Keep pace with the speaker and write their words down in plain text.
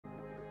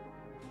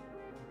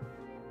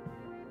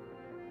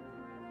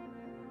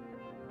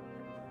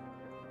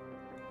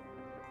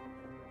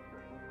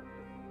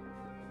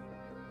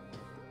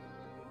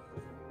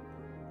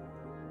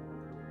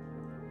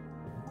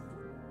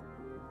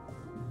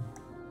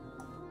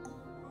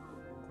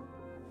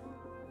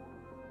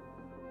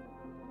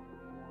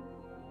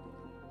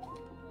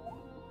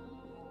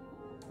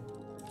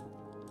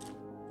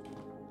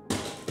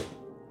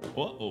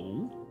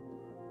Uh-oh.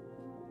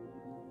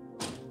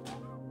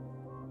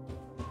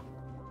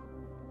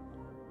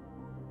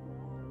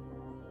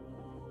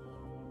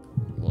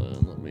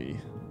 Let me...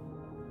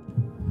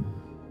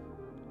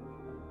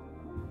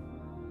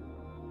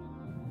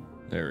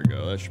 There we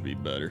go. That should be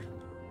better.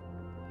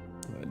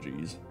 Ah,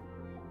 jeez.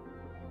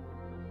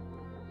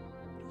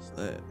 What's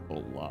that?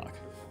 Oh, lock.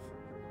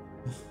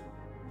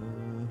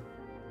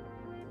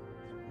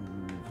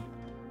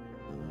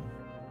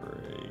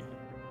 Gray.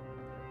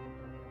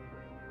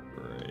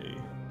 Gray.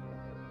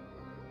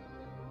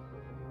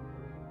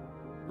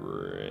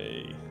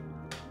 Gray.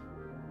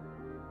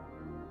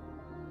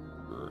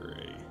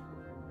 Gray.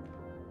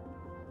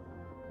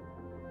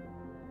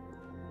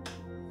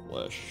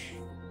 Flesh.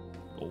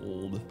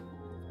 Gold.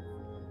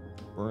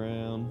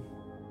 Brown.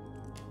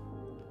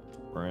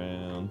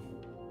 Brown.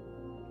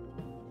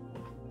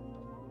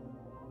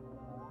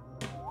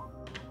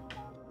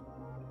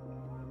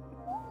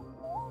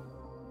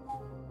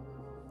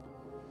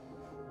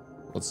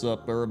 What's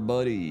up,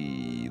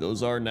 everybody?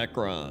 Those are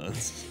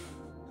Necrons.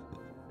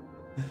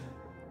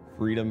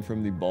 Freedom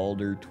from the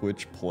Baldur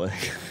Twitch plague.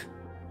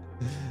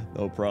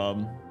 No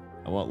problem.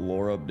 I want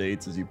lore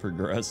updates as you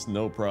progress.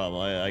 No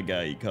problem. I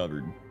got you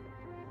covered.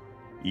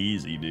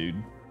 Easy,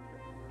 dude.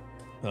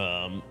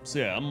 So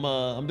yeah,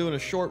 I'm doing a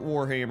short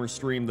Warhammer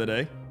stream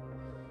today.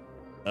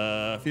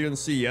 If you didn't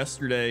see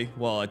yesterday,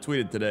 well, I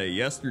tweeted today.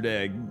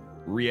 Yesterday, I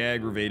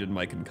re-aggravated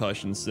my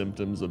concussion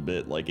symptoms a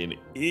bit like an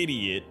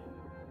idiot,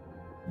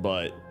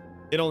 but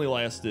it only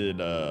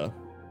lasted,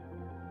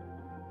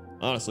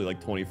 honestly, like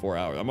 24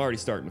 hours. I'm already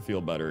starting to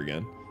feel better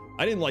again.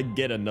 I didn't like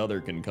get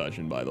another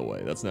concussion, by the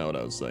way. That's not what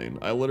I was saying.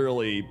 I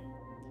literally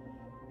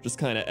just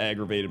kind of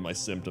aggravated my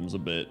symptoms a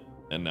bit,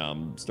 and now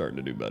I'm starting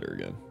to do better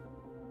again.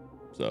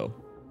 So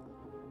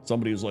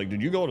somebody was like,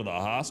 did you go to the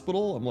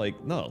hospital? I'm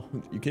like, no,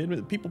 you kidding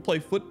me? People play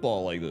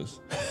football like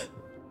this.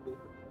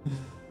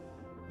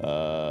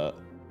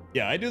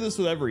 Yeah, I do this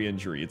with every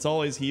injury. It's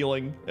always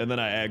healing, and then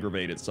I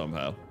aggravate it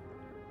somehow.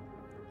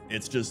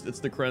 It's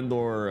the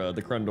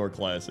Krendor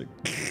classic.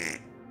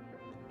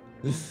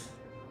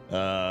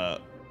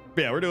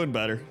 Yeah, we're doing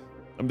better.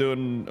 I'm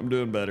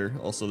doing better.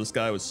 Also, this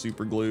guy was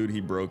super glued. He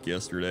broke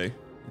yesterday.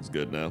 He's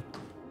good now.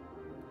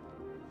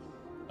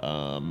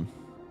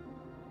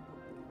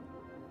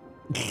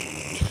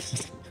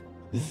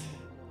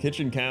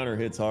 Kitchen counter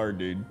hits hard,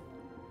 dude.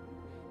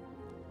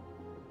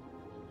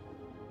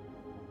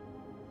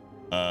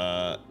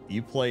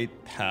 You play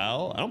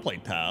Tau? I don't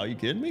play Tau. You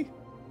kidding me?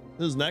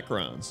 This is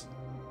Necrons.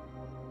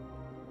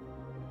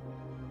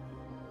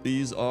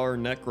 These are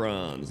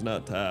Necrons,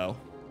 not Tau.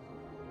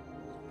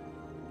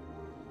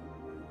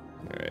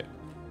 Alright.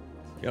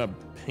 Gotta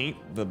paint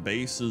the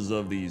bases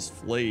of these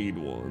flayed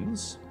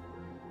ones.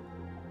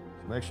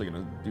 I'm actually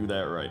gonna do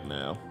that right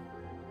now.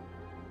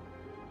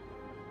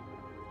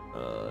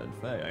 In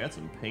fact, I got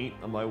some paint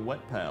on my wet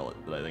palette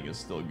that I think is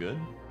still good.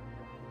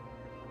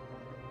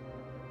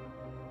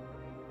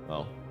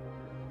 Well,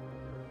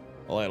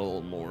 I'll add a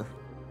little more.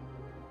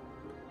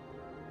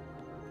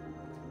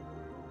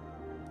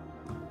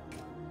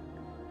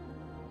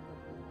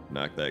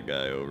 Knock that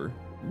guy over.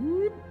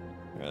 Whoop.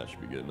 Yeah, that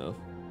should be good enough.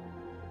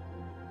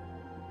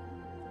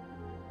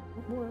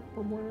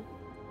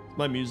 Is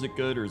my music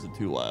good or is it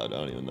too loud? I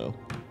don't even know.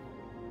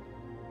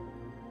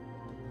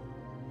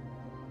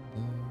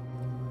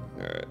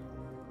 Alright.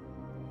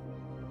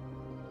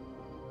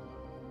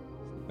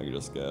 I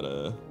just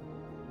gotta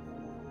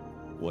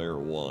layer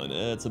one.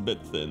 It's a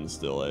bit thin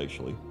still,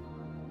 actually.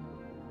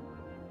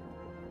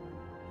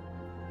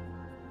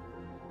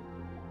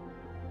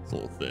 It's a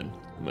little thin.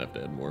 I'm gonna have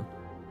to add more.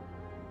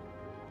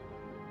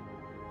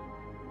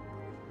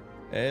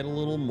 Add a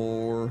little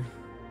more.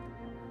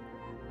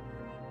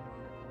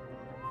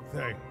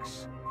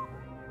 Thanks.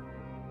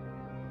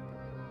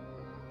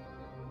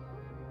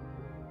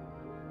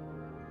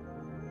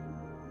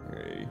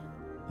 Alright,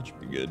 that should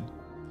be good.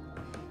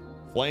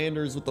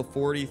 Flanders with the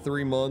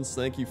 43 months.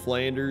 Thank you,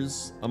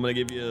 Flanders. I'm gonna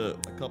give you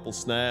a couple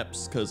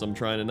snaps because I'm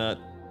trying to not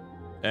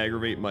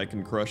aggravate my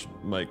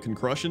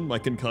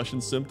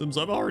concussion symptoms.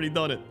 I've already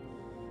done it.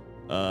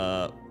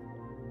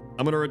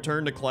 I'm gonna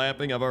return to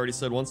clapping. I've already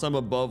said once I'm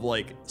above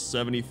like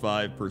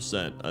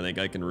 75%, I think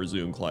I can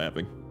resume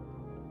clapping.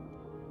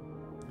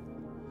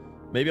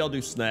 Maybe I'll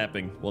do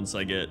snapping once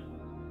I get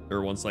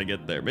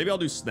there. Maybe I'll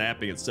do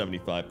snapping at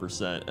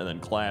 75% and then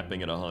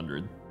clapping at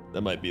 100.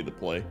 That might be the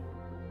play.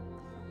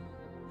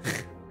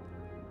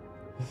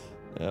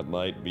 That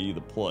might be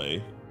the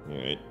play. All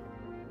right.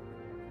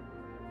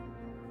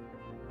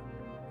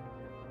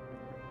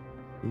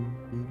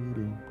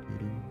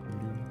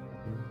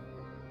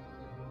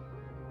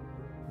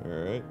 All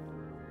right.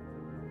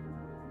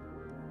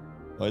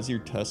 Why is your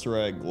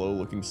Tesseract glow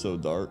looking so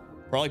dark?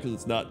 Probably because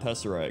it's not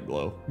Tesseract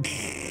glow.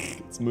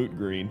 It's moot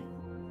green.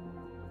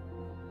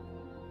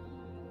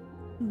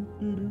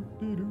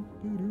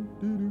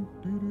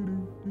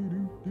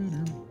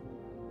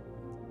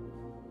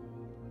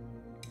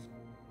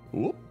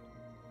 Whoop.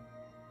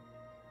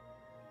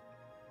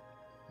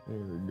 There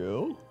we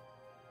go.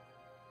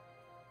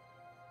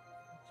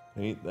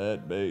 Paint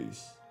that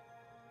base.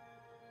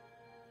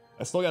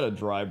 I still gotta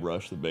dry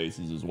brush the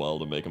bases as well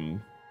to make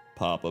them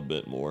pop a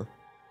bit more.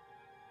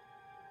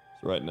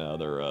 So right now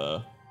they're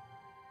a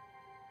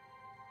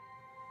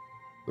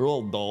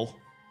little dull.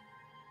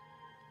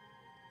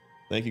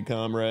 Thank you,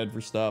 comrade, for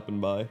stopping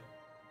by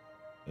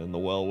and the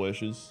well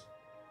wishes.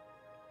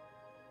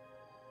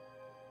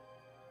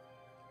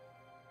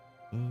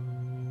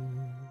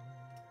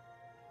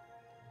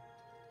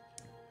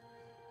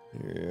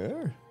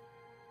 Yeah.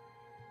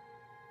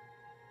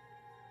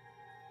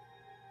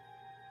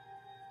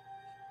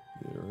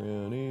 Get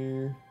around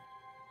here.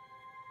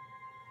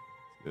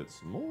 Let's get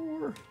some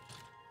more.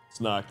 Let's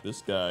knock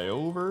this guy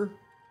over.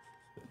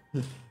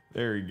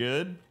 Very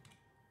good.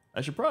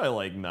 I should probably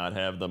like not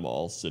have them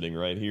all sitting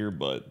right here,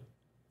 but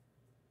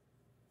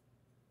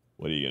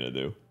what are you gonna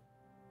do?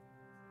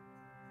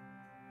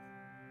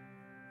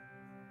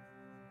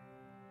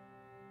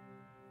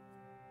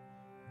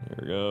 There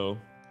we go.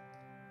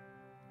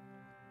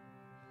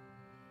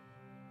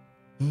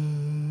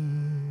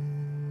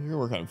 You're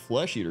working on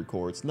flesh eater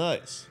quartz.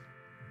 Nice.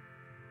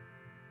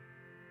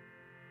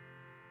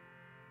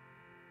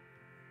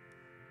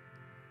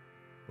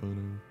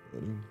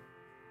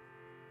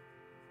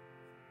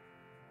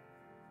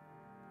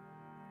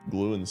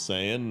 Glue and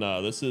sand?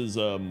 Nah, this is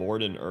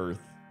Morden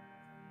Earth.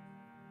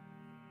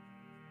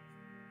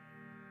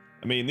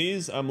 I mean,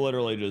 these, I'm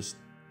literally just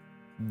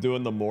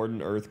doing the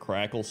Morden Earth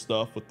crackle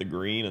stuff with the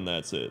green, and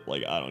that's it.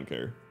 Like, I don't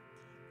care.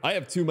 I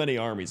have too many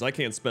armies. I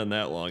can't spend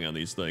that long on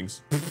these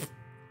things.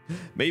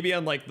 Maybe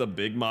on, like, the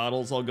big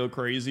models I'll go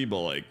crazy,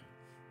 but, like,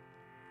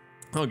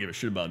 I don't give a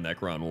shit about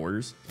Necron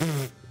Warriors.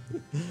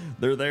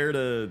 They're there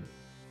to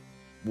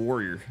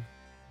warrior.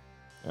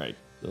 All right,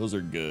 those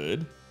are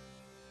good.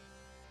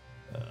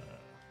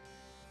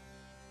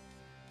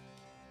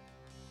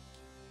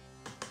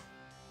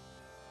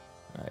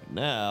 All right,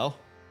 now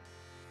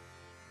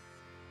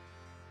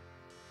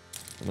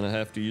I'm gonna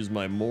have to use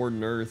my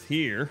Morden Earth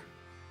here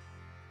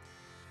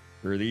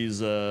for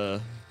these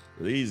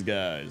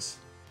guys.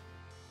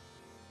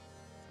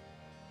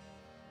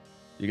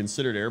 You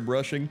considered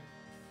airbrushing?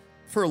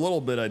 For a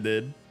little bit I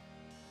did,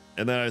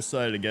 and then I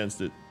decided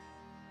against it.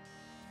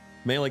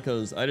 Mainly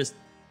because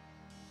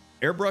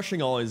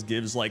airbrushing always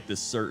gives like this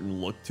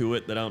certain look to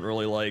it that I don't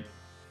really like.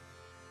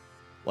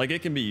 Like,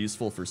 it can be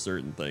useful for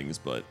certain things,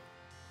 but...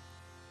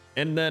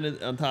 And then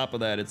on top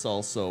of that, it's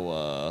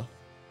also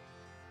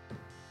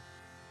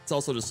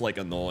just like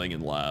annoying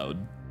and loud.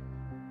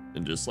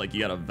 And just like, you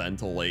gotta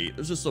ventilate.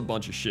 There's just a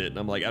bunch of shit, and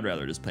I'm like, I'd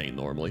rather just paint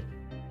normally.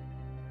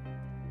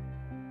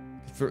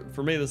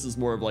 For me, this is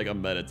more of like a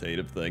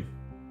meditative thing.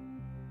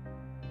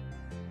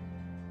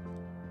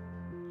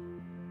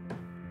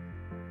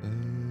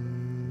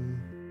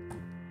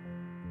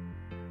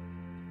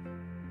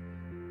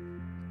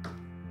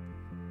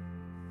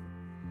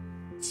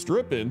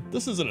 Stripping?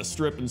 This isn't a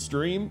stripping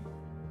stream.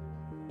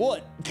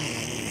 What?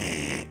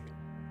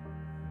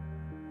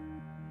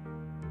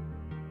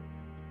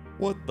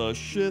 What the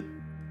shit?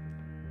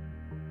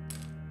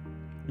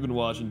 You've been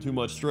watching too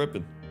much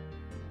stripping.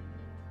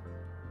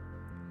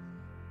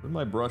 Where'd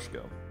my brush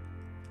go?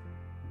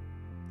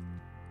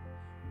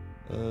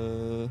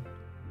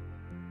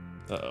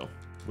 Uh-oh.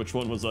 Which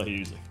one was I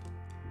using?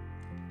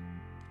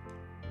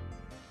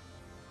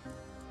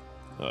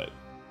 Alright.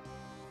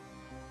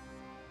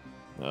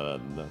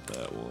 Not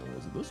that one.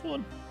 Is it this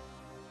one?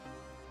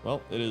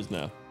 Well, it is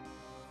now.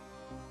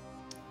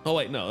 Oh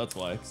wait, no, that's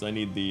why, because I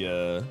need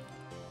the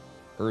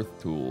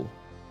earth tool.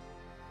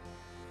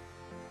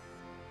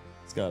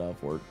 It's got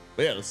off work.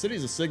 But yeah, the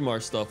Cities of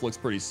Sigmar stuff looks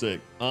pretty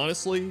sick.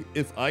 Honestly,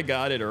 if I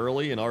got it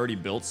early and already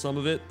built some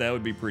of it, that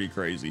would be pretty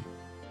crazy.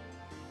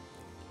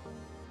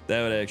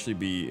 That would actually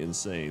be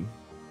insane.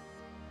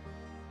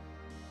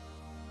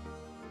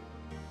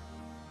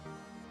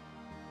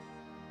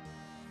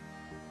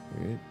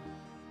 Alright.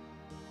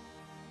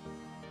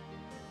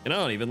 And I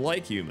don't even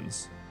like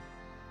humans.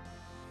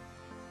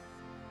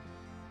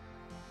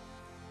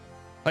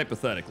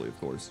 Hypothetically, of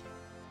course.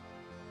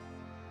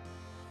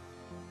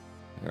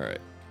 Alright.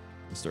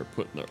 Let's start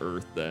putting the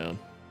earth down.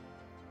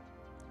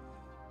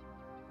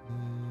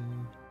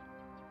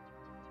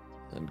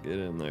 And get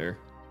in there.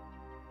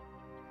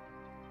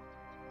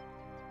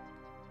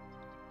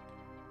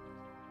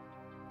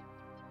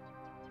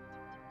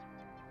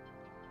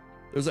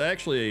 There's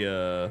actually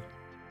a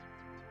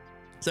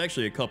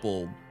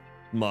couple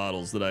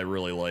models that I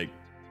really like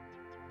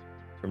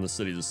from the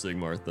Cities of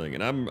Sigmar thing,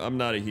 and I'm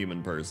not a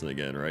human person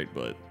again, right?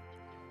 But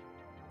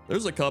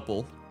there's a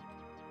couple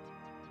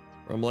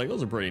where I'm like,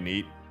 those are pretty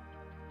neat.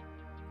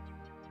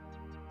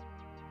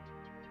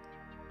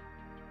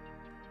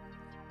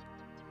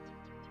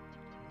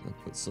 I'll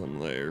put some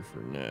there for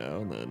now,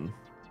 and then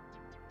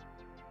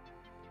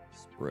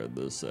spread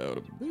this out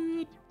a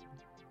bit.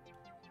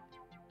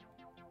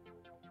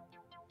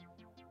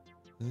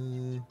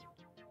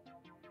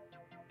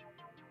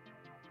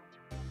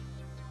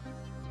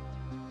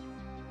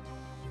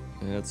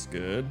 That's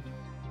good.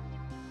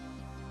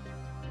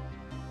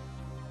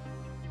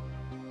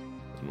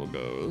 And we'll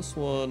go this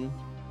one.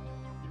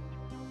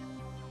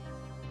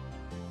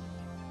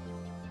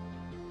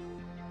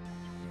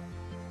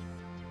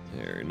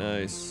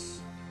 Very nice.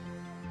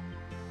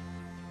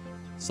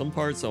 Some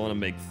parts I want to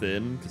make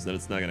thin, because then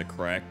it's not going to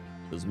crack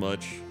as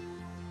much.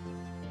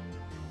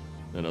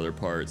 And other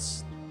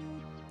parts,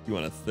 you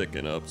want to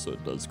thicken up so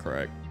it does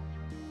crack.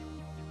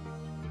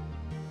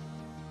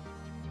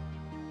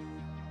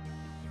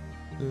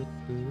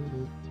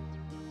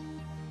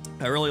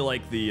 I really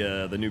like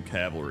the new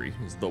cavalry.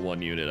 It's the one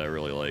unit I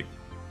really like.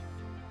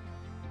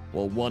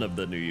 Well, one of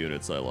the new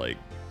units I like.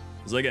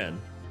 Because again,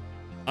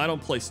 I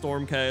don't play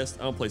Stormcast,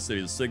 I don't play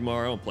Cities of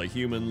Sigmar, I don't play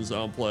humans, I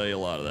don't play a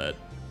lot of that.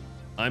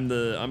 I'm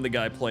the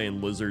guy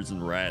playing lizards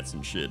and rats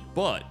and shit.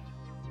 But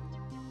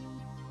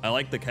I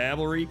like the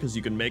cavalry because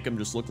you can make them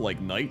just look like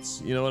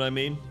knights, you know what I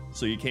mean?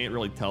 So you can't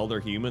really tell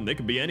they're human. They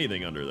could be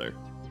anything under there.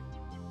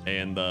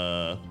 And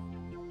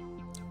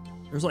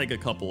there's like a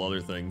couple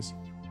other things.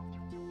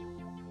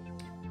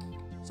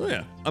 So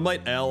yeah, I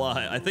might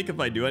ally. I think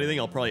if I do anything,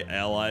 I'll probably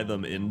ally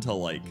them into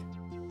like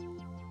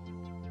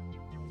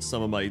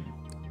some of my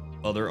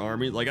other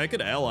armies. Like I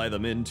could ally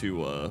them into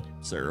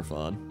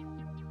Seraphon.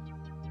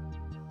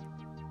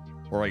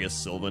 Or I guess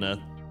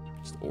Sylvaneth.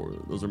 Or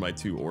those are my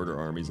two order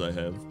armies I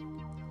have.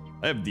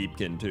 I have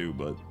Deepkin too,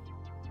 but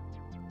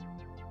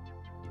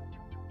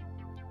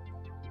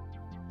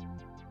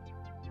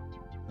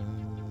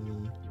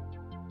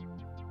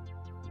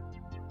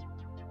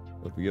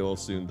hope you get well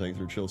soon. Thanks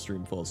for chill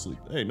stream. Fall asleep.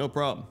 Hey, no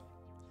problem.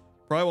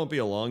 Probably won't be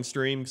a long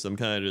stream because I'm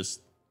kind of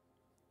just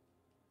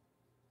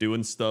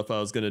doing stuff I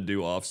was gonna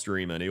do off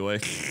stream anyway.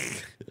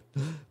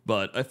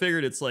 But I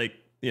figured it's like,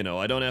 you know,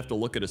 I don't have to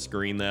look at a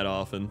screen that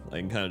often. I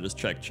can kind of just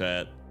check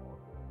chat.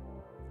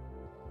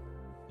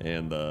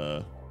 And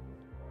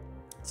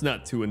it's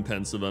not too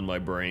intensive on my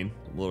brain.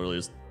 I'm literally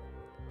just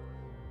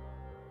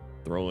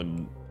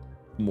throwing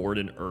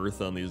Morden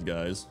Earth on these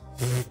guys.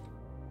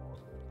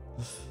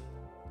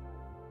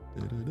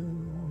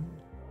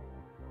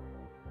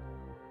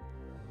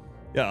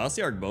 Yeah,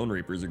 Ossiarch Bone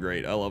Reapers are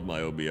great. I love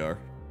my OBR.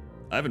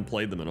 I haven't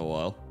played them in a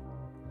while.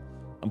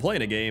 I'm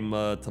playing a game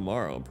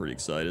tomorrow. I'm pretty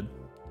excited.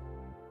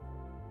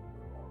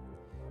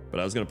 But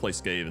I was gonna play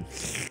Skaven.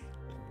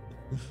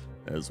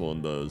 As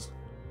one does.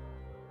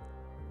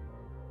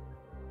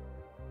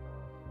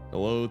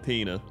 Hello,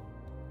 Tina.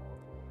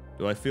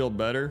 Do I feel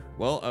better?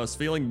 Well, I was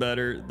feeling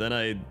better, then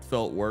I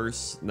felt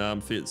worse. Now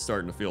I'm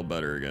starting to feel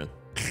better again.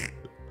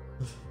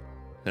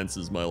 Hence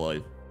is my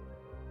life.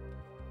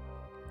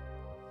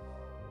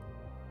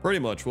 Pretty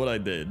much what I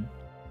did.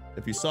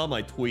 If you saw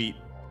my tweet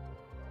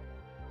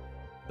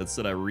that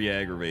said I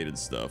re-aggravated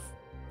stuff.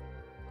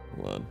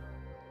 Hold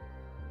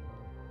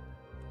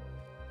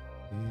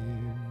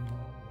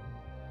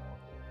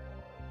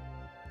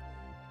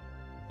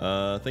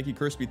on. Thank you,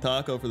 Crispy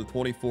Taco, for the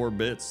 24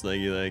 bits.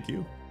 Thank you, thank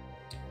you.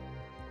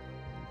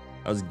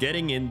 I was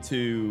getting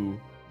into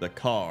the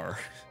car,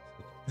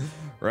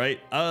 right?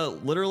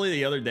 Literally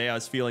the other day, I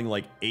was feeling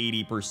like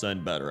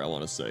 80% better, I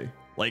want to say.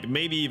 Like,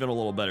 maybe even a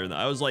little better than that.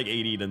 I was like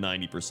 80 to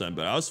 90%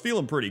 better. I was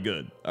feeling pretty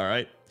good, all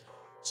right?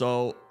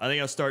 So, I think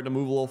I was starting to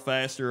move a little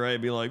faster, right?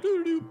 Be like,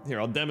 doo-doo-doo. Here,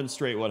 I'll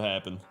demonstrate what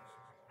happened.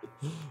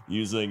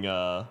 Using,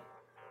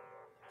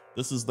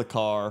 this is the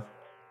car.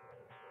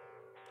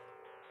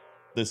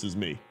 This is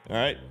me, all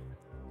right?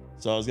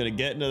 So I was gonna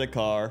get into the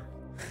car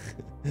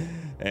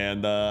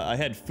and I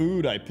had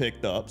food I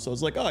picked up. So I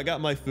was like, oh, I got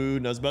my food,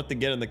 and I was about to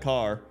get in the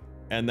car,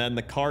 and then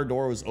the car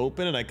door was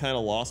open and I kind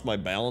of lost my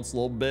balance a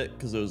little bit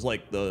because it was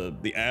like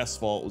the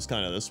asphalt was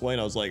kind of this way,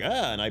 and I was like,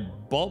 and I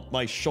bumped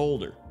my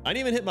shoulder. I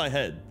didn't even hit my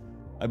head.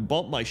 I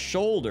bumped my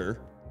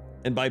shoulder,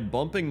 and by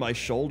bumping my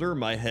shoulder,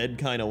 my head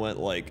kind of went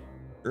like,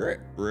 right?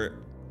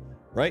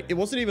 It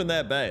wasn't even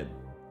that bad.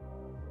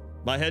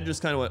 My head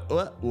just kind of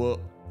went, whoa.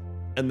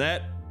 And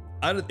that,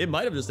 it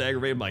might have just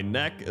aggravated my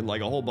neck and like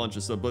a whole bunch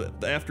of stuff,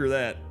 but after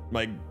that,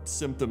 my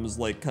symptoms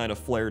like kind of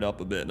flared up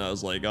a bit, and I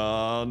was like,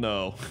 oh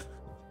no.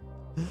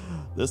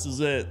 This is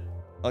it.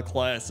 A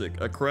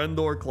classic. A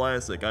Krendor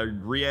classic. I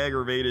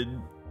re-aggravated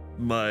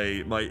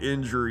my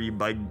injury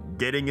by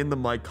getting into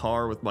my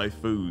car with my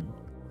food.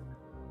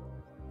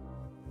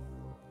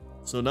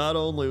 So not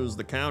only was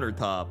the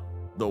countertop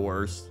the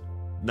worst,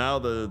 now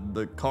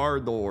the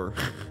car door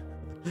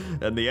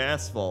and the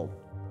asphalt.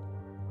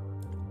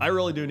 I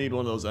really do need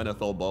one of those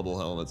NFL bubble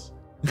helmets.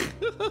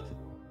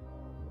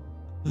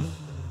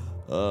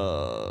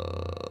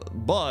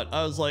 But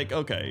I was like,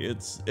 okay,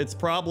 it's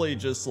probably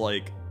just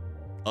like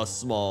a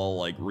small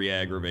like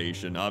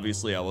re-aggravation.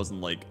 Obviously I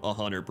wasn't like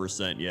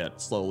 100%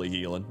 yet, slowly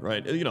healing,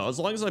 right? You know, as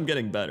long as I'm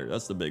getting better,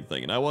 that's the big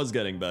thing. And I was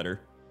getting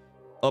better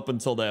up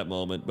until that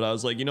moment, but I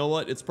was like, you know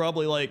what? It's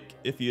probably like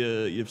if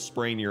you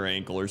sprain your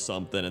ankle or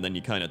something and then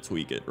you kind of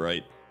tweak it,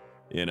 right?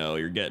 You know,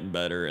 you're getting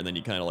better, and then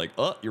you kind of like,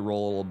 you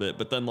roll a little bit,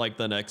 but then like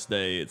the next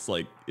day, it's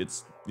like,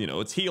 you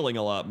know, it's healing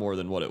a lot more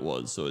than what it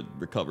was, so it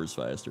recovers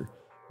faster.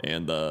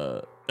 And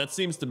that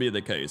seems to be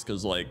the case,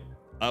 because like,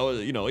 I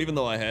was, you know, even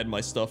though I had my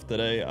stuff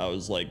today, I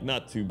was like,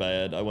 not too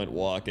bad. I went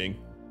walking.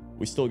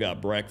 We still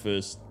got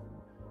breakfast.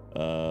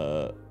 You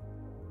know,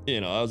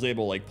 I was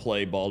able to like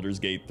play Baldurs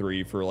Gate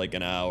 3 for like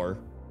an hour,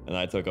 and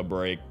I took a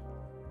break.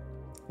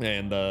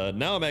 And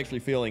now I'm actually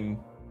feeling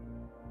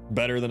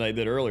better than I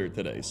did earlier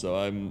today. So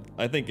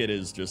I think it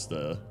is just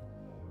it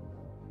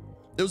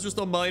was just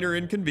a minor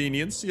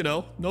inconvenience, you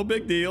know, no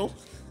big deal.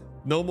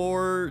 No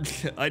more,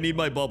 I need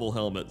my bubble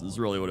helmet is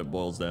really what it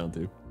boils down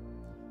to.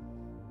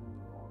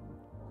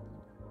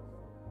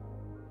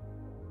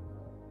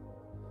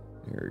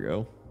 Here we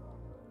go.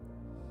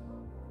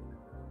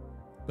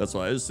 That's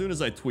why as soon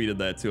as I tweeted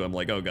that too, I'm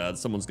like, oh God,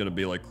 someone's gonna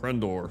be like,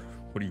 Krendor,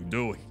 what are you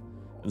doing?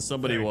 And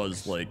somebody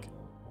was like,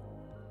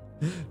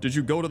 did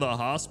you go to the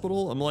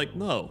hospital? I'm like,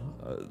 no.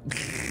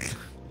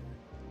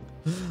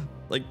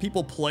 Like,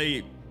 people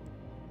play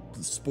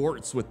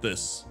sports with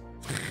this.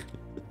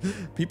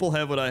 People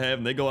have what I have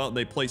and they go out and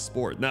they play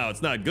sport. Now,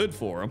 it's not good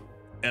for them.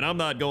 And I'm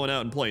not going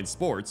out and playing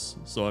sports.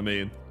 So, I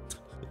mean,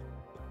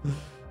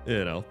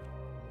 you know.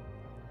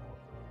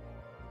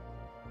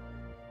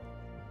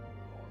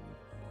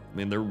 I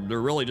mean, they're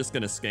really just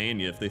going to scan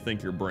you if they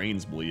think your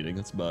brain's bleeding.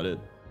 That's about it.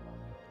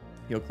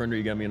 Yo, Krender,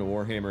 you got me into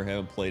Warhammer.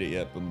 Haven't played it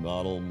yet, but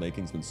model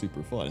making's been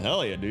super fun.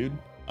 Hell yeah, dude.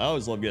 I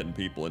always love getting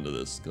people into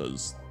this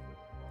because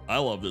I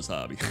love this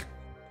hobby.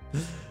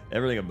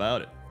 Everything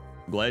about it.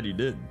 I'm glad you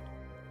did.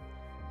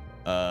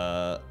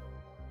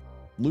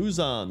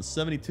 Luzon,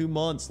 72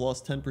 months,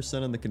 lost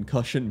 10% on the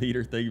concussion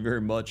meter. Thank you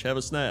very much. Have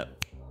a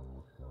snap.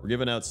 We're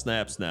giving out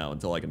snaps now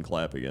until I can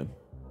clap again.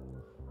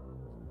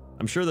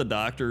 I'm sure the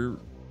doctor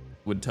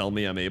would tell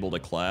me I'm able to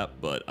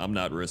clap, but I'm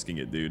not risking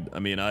it, dude. I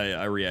mean,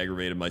 I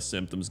re-aggravated my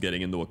symptoms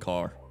getting into a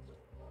car.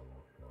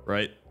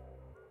 Right?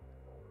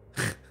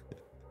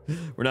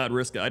 We're not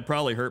risking. I'd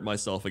probably hurt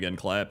myself again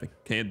clapping.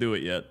 Can't do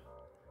it yet.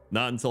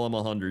 Not until I'm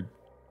 100.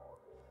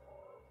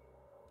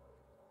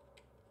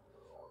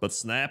 But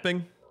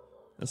snapping?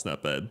 That's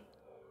not bad.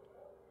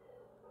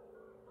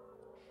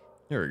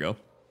 There we go.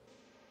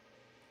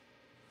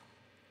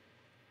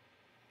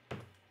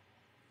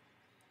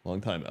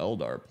 Longtime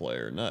Eldar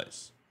player.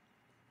 Nice.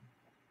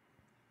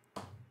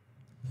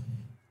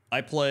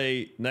 I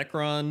play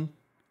Necron,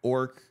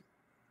 Orc,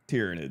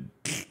 Tyrannid.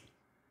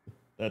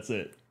 That's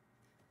it.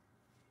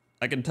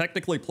 I can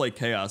technically play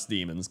Chaos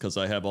Demons because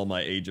I have all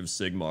my Age of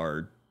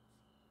Sigmar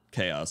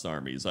Chaos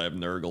armies. I have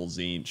Nurgle,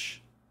 Tzeentch,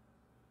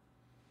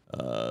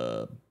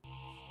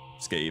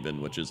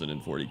 Skaven, which isn't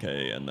in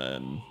 40k, and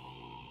then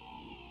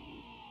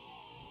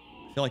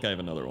I feel like I have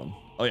another one.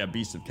 Oh yeah,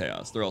 Beasts of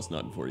Chaos. They're also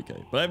not in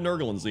 40k, but I have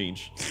Nurgle and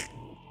Tzeentch.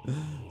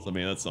 So I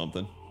mean, that's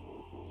something.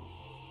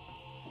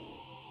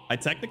 I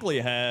technically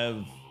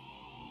have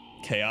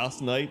Chaos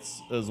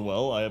Knights as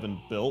well. I haven't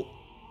built.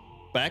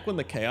 Back when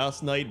the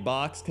Chaos Knight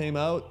box came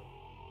out,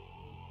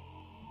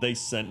 they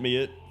sent me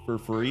it for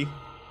free,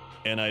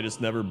 and I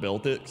just never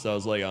built it because I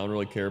was like, I don't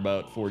really care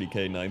about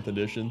 40k 9th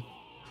edition.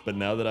 But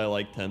now that I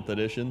like 10th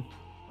edition,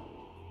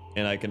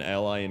 and I can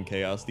ally in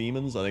Chaos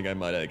Demons, I think I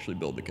might actually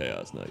build the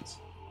Chaos Knights.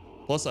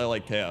 Plus, I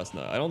like Chaos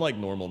Knights. I don't like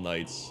normal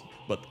Knights,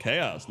 but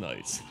Chaos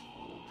Knights.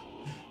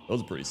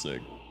 Those are pretty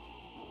sick.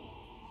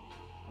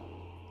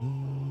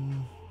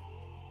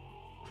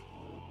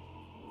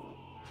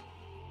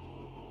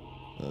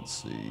 Let's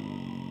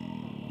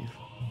see.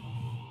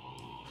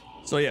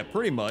 So yeah,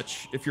 pretty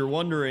much, if you're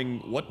wondering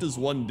what does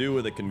one do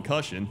with a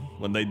concussion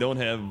when they don't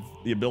have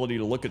the ability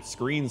to look at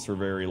screens for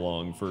very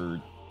long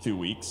for 2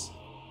 weeks,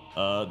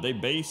 they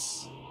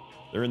base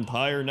their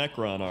entire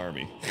Necron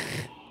army.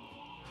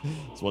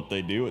 It's what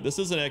they do. This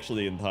isn't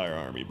actually the entire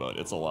army, but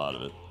it's a lot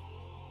of it.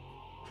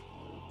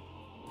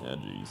 Yeah,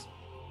 jeez.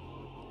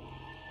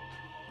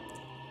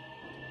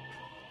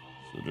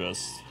 So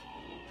just,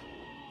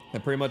 I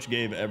pretty much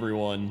gave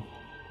everyone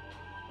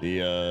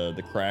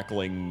the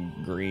crackling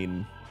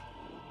green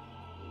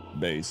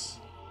base.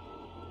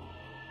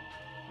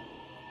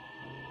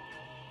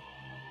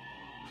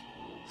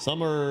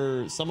 Some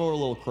are a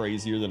little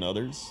crazier than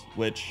others,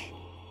 which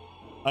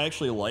I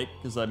actually like,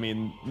 because I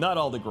mean, not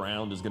all the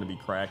ground is going to be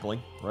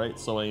crackling, right?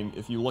 So I mean,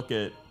 if you look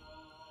at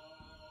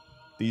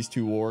these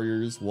two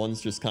warriors,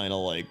 one's just kind of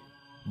like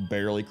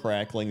barely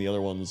crackling, the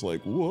other one's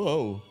like,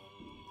 whoa.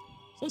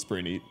 So that's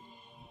pretty neat.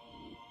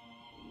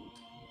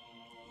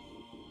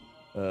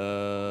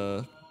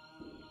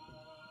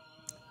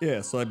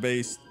 Yeah, so I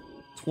based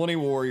 20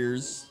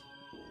 warriors,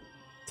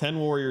 10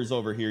 warriors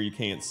over here you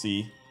can't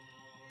see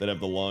that have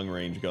the long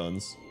range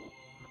guns.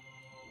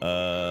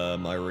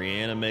 My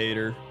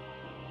reanimator,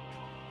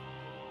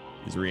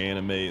 he's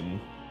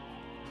reanimating.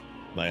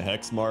 My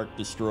Hexmark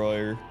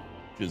destroyer,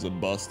 which is a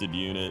busted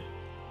unit.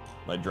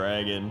 My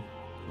dragon,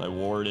 my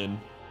warden,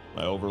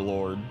 my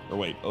overlord, or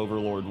wait,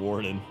 overlord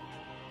warden.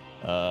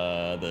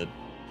 The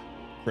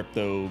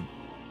crypto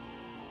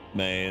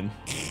man.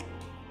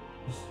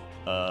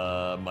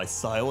 My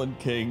Silent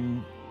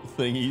King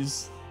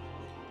thingies.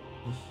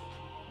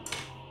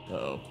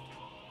 Uh-oh.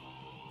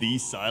 The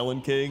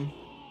Silent King?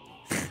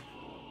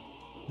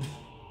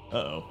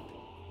 Uh-oh.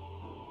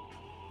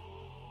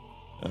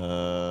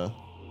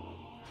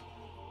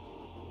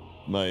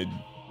 My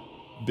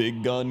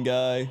big gun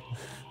guy.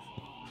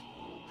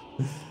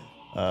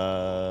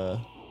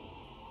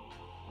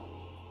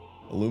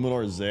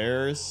 Illuminor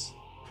Xeris.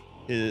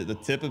 The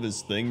tip of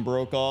his thing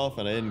broke off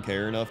and I didn't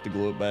care enough to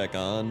glue it back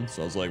on,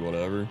 so I was like,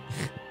 whatever.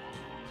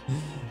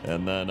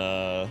 And then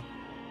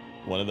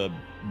one of the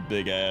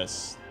big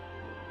ass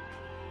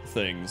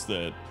things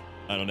that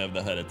I don't have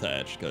the head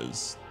attached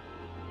because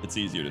it's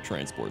easier to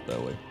transport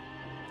that way.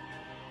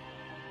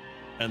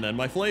 And then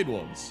my flayed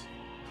ones.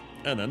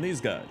 And then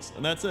these guys.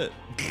 And that's it.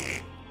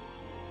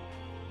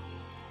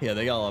 Yeah,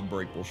 they got a lot of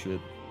breakable shit.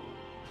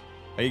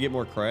 How do you get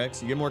more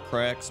cracks? You get more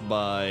cracks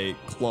by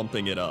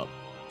clumping it up.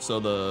 So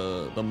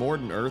the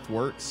Morden Earth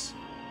works.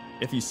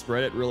 If you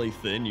spread it really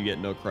thin, you get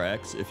no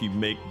cracks. If you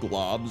make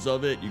globs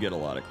of it, you get a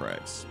lot of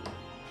cracks.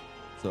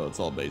 So it's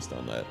all based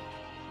on that.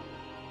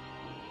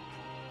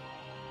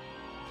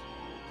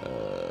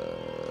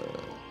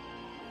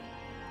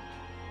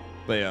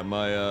 But yeah,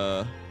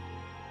 my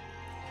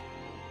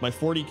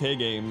 40k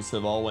games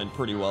have all went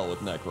pretty well with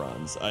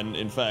Necrons. And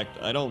in fact,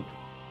 I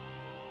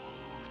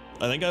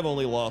think I've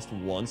only lost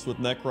once with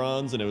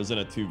Necrons, and it was in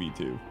a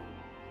 2v2.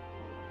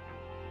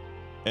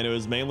 And it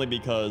was mainly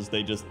because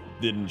they just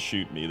didn't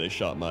shoot me. They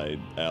shot my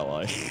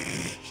ally.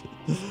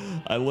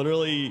 I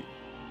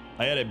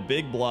had a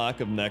big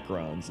block of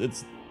Necrons.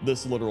 It's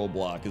this literal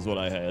block is what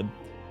I had.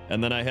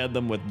 And then I had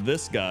them with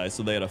this guy,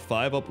 so they had a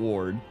 5-up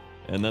ward,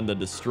 and then the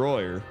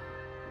destroyer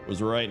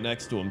was right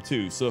next to him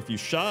too. So if you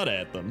shot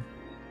at them,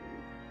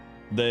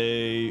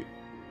 they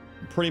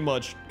pretty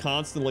much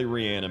constantly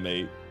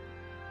reanimate.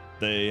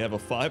 They have a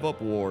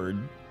 5-up ward,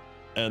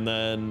 and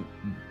then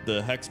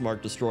the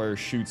Hexmark destroyer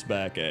shoots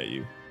back at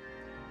you.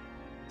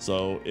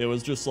 So it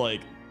was just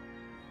like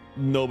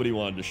nobody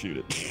wanted to shoot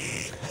it.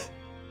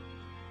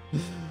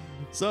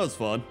 So it was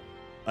fun.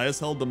 I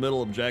just held the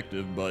middle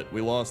objective, but we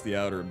lost the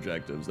outer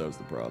objectives. That was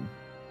the problem.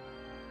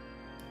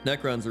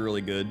 Necrons are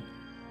really good.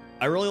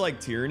 I really like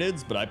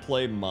Tyranids, but I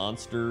play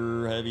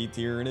monster-heavy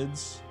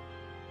Tyranids,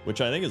 which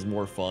I think is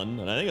more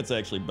fun, and I think it's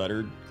actually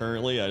better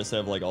currently. I just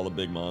have like all the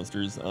big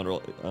monsters. I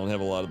don't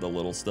have a lot of the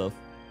little stuff.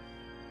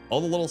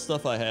 All the little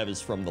stuff I have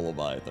is from the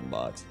Leviathan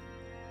box.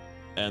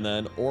 And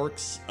then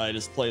Orcs, I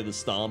just play the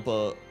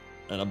Stompa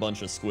and a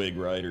bunch of Squig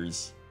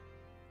Riders.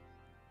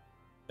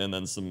 And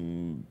then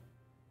some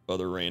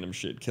other random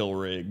shit.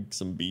 Killrig,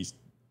 some Beast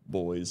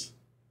Boys.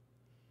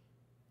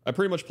 I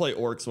pretty much play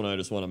Orcs when I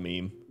just want to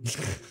meme.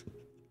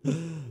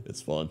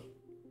 It's fun.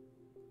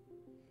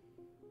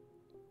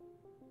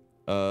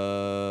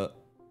 I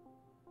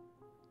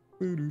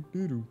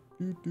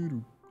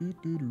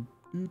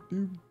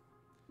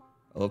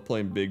love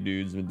playing big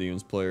dudes. I'm a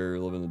Demons player,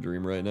 living the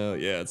dream right now.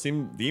 Yeah, it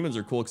seemed Demons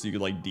are cool because you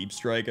could like deep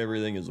strike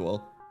everything as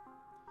well.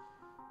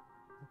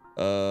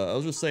 I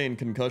was just saying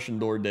concussion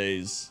door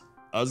days.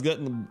 I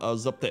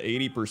was up to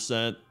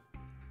 80%,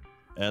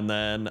 and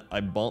then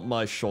I bumped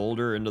my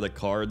shoulder into the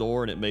car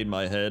door, and it made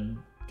my head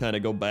kind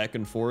of go back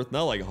and forth.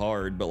 Not like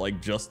hard, but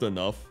like just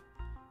enough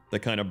to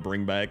kind of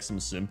bring back some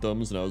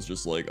symptoms. And I was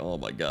just like, oh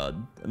my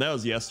god. And that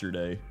was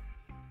yesterday,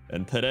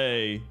 and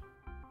today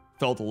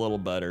felt a little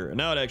better, and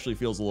now it actually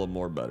feels a little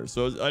more better.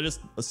 So I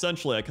just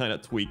essentially I kind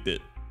of tweaked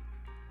it,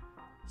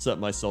 set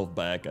myself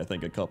back I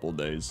think a couple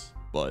days,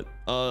 but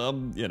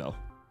you know,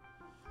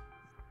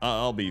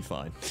 I'll be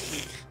fine.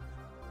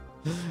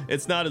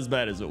 It's not as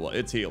bad as it was.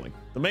 It's healing.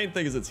 The main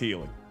thing is it's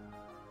healing.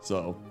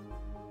 So,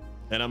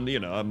 and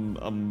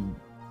I'm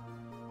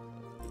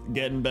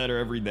getting better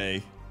every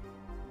day,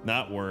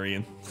 not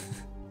worrying.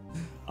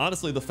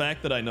 Honestly, the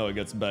fact that I know it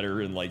gets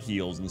better and like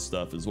heals and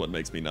stuff is what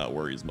makes me not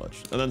worry as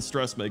much. And then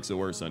stress makes it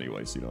worse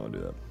anyway, so you don't want to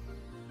do that.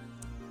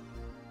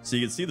 So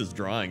you can see this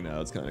drying now.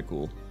 It's kind of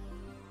cool.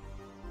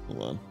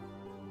 Hold on.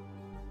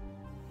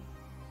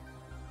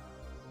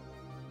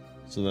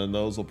 So then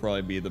those will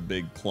probably be the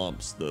big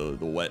clumps, the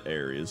wet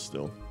areas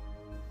still.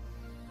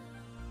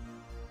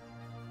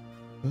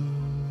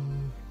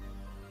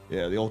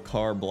 Yeah, the old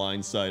car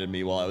blindsided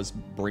me while I was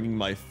bringing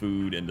my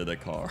food into the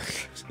car.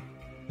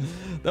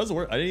 That was the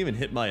worst. I didn't even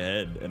hit my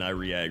head, and I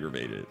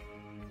re-aggravated it.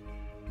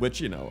 Which,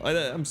 you know,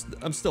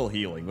 I'm still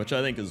healing, which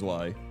I think is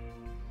why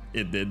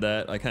it did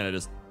that. I kind of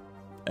just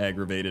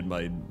aggravated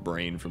my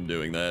brain from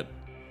doing that.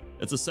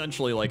 It's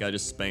essentially like I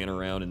just span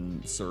around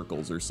in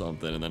circles or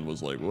something, and then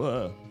was like,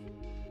 whoa.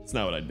 It's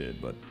not what I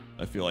did, but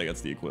I feel like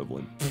that's the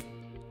equivalent.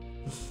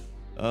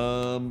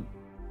 I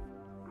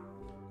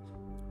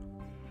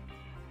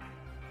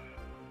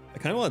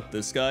kind of want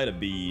this guy to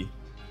be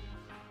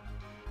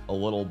a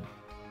little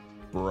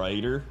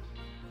brighter.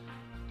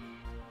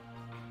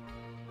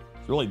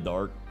 It's really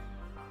dark.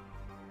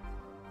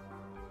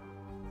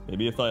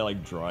 Maybe if I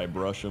like dry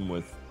brush him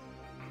with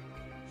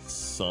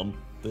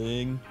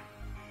something.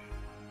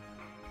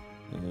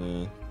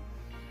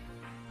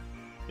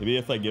 Maybe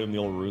if I give him the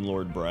old Rune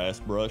Lord brass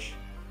brush,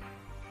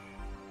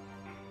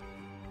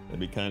 that'd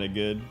be kind of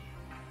good.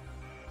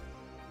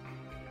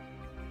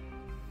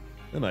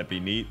 That might be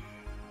neat.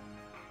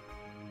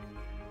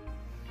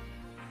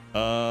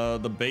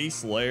 The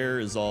base layer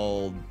is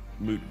all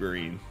moot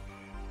green.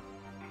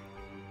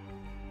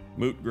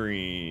 Moot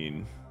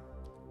green.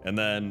 And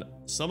then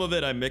some of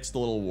it I mixed a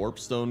little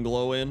warpstone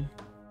glow in.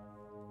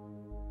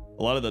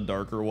 A lot of the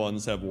darker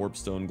ones have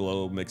warpstone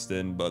glow mixed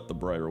in, but the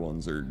brighter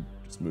ones are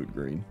just moot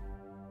green.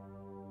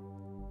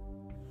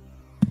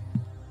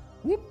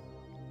 Whoop.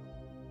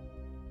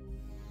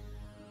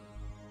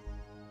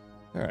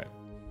 All right.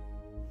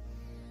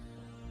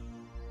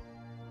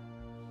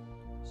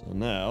 So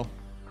now,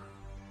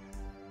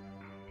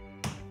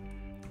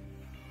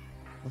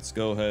 let's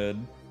go ahead.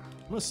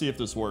 I'm gonna see if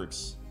this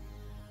works.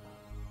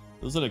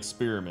 This is an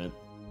experiment.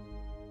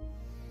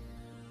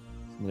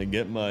 I'm gonna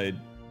get my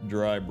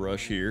dry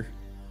brush here.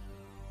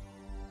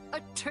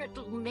 A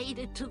turtle made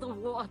it to the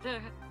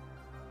water.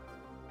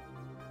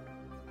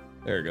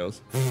 There it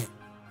goes.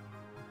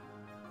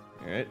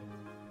 Alright.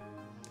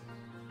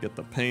 Get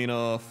the paint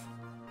off.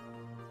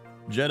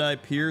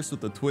 Jedi Pierce with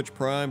the Twitch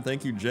Prime.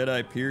 Thank you,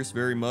 Jedi Pierce,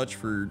 very much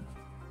for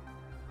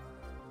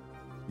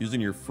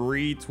using your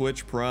free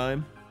Twitch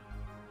Prime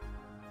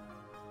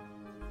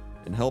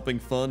and helping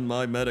fund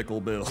my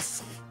medical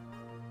bills.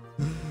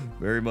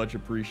 Very much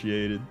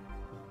appreciated.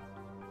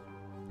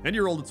 And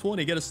you rolled a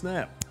 20, get a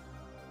snap.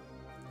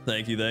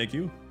 Thank you, thank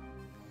you.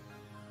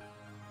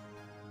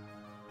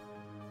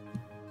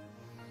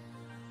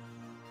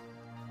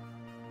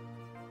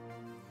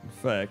 In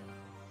fact,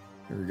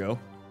 here we go.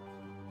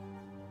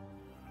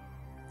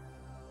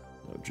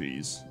 Oh,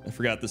 geez. I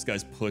forgot this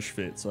guy's push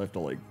fit, so I have to,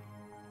 like...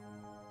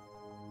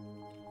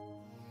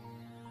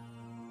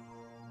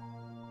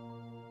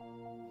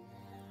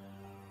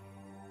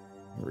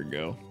 There we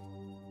go.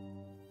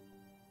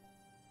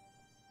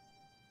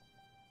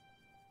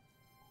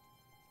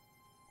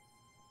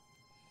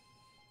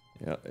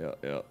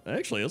 Yeah.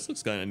 Actually, this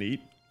looks kind of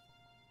neat.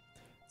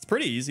 It's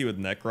pretty easy with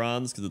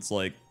Necrons, because it's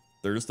like,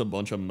 they're just a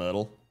bunch of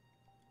metal.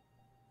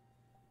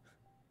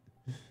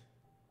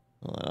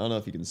 Well, I don't know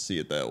if you can see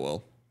it that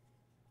well.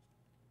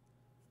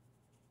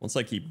 Once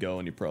I keep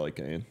going, you probably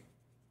can.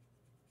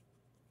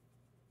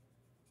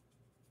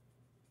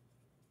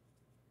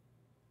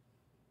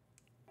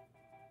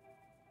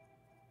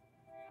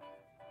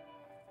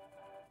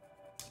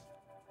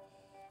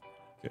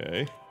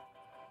 Okay.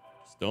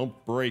 Just don't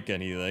break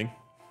anything.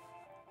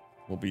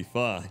 We'll be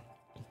fine.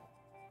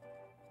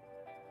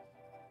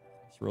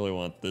 Just really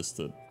want this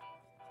to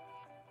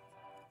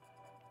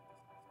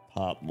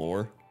pop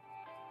more.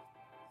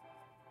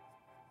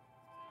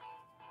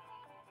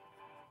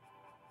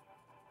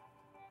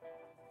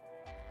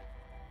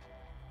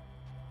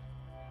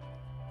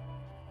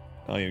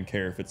 I don't even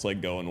care if it's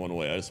like going one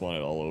way. I just want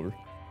it all over.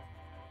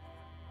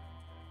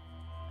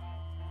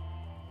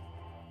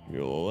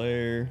 Go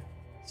there.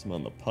 Some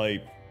on the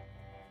pipe.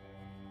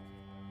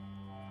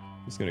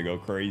 Just gonna go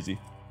crazy.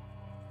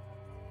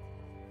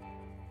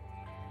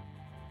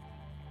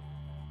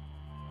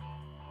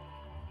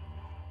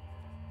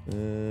 A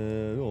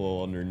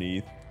little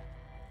underneath.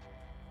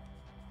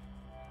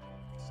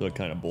 So it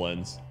kind of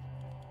blends.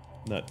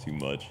 Not too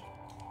much.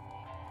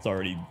 It's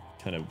already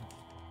kind of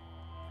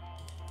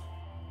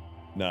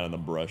not on the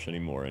brush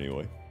anymore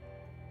anyway.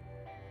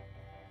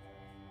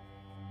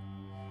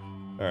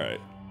 Alright.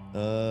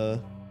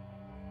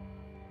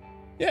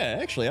 Yeah,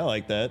 actually I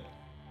like that.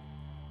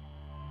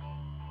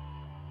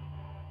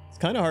 It's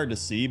kind of hard to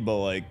see, but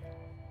like,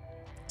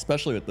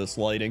 especially with this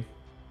lighting.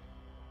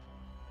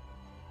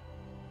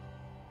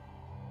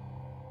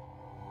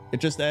 It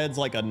just adds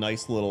like a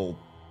nice little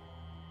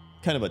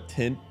kind of a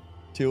tint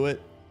to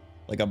it.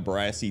 Like a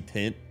brassy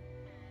tint.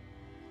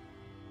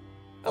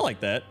 I like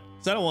that.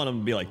 Because I don't want them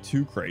to be like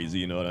too crazy,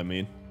 you know what I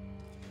mean?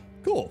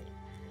 Cool.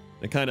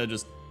 It kind of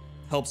just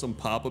helps him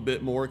pop a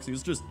bit more because he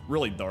was just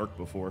really dark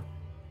before.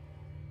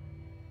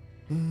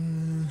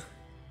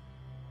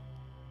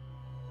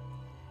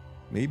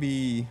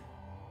 Maybe...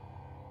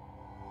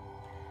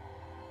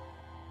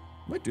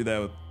 might do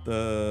that with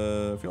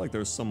the... I feel like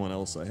there's someone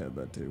else I had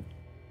that too.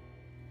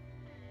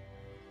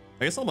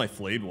 I guess all my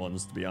flayed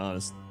ones, to be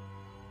honest.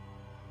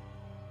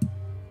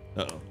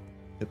 Uh-oh.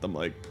 Hit the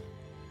mic.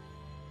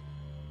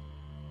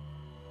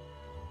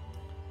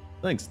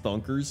 Thanks,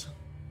 Thunkers.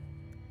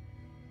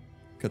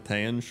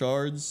 Catan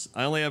shards.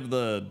 I only have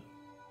the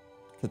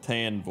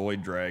Catan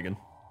Void Dragon.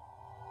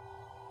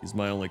 He's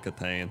my only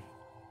Catan.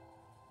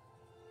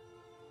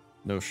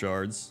 No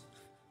shards.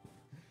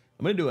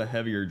 I'm gonna do a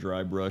heavier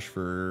dry brush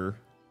for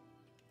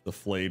the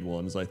flayed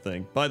ones, I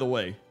think. By the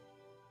way,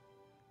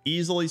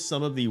 easily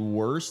some of the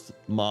worst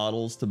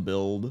models to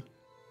build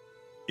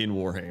in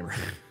Warhammer.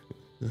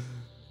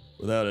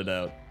 Without a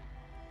doubt.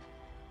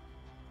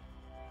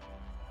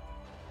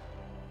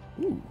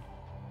 Ooh.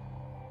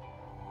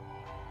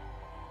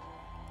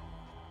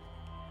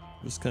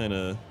 Just kind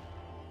of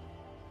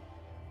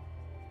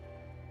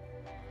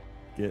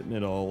getting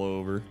it all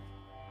over.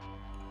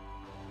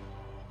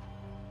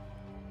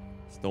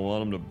 Just don't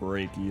want them to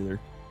break either.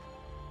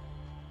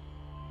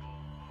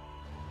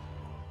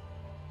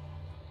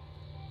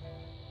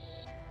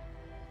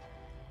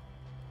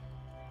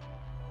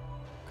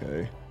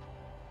 Okay.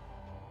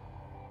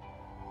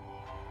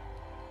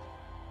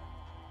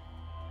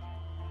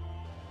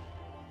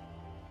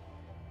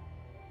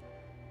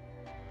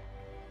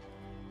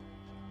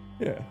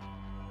 Yeah.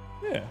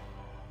 Yeah.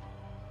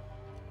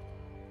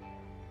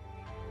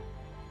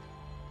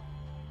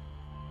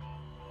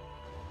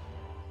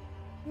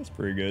 That's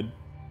pretty good.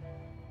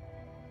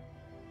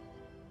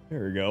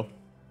 There we go.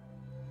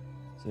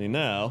 See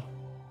now,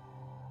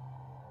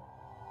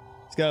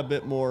 It's got a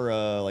bit more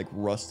like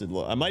rusted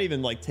look. I might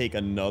even like take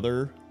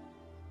another.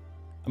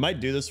 I might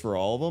do this for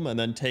all of them and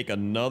then take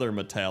another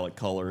metallic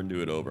color and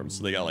do it over them.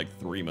 So they got like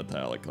 3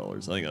 metallic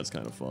colors. I think that's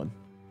kind of fun.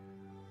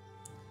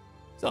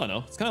 So I don't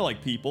know. It's kind of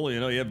like people,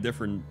 you know, you have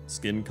different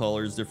skin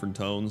colors, different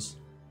tones.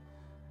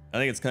 I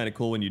think it's kind of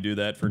cool when you do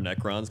that for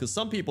Necrons because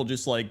some people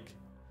just like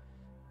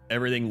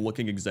everything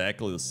looking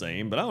exactly the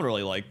same, but I don't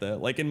really like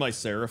that. Like in my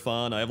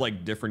Seraphon, I have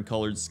like different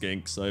colored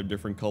skinks. I have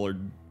different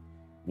colored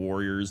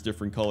warriors,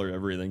 different colored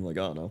everything. Like,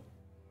 I don't know.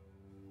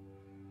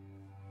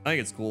 I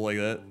think it's cool like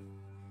that.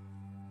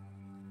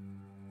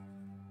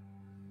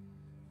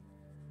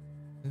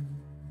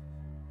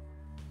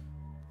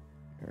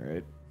 All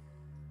right.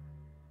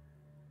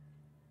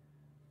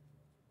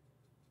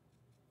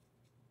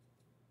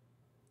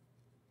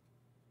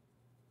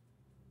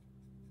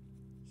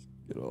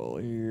 Get all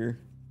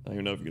here. I don't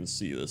even know if you can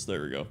see this.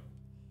 There we go.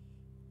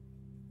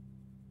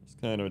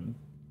 Just kind of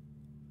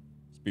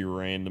just be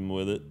random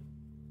with it.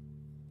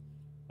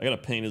 I gotta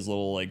paint his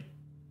little like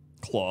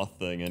cloth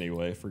thing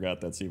anyway.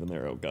 Forgot that's even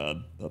there. Oh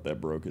god, thought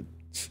that broke it.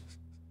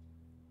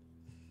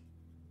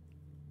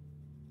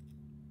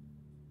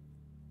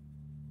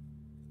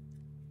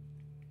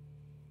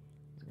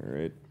 All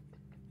right.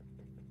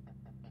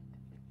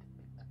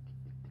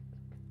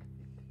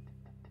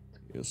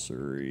 Yes,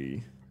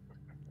 sirree.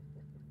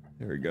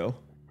 There we go.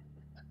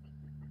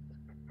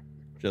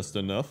 Just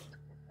enough.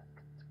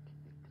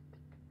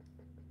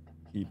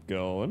 Keep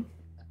going.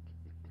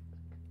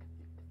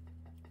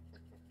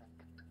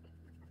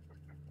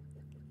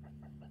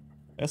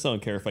 I guess I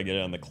don't care if I get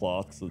it on the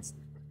cloth, so it's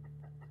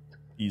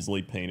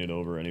easily painted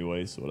over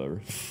anyway, so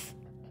whatever.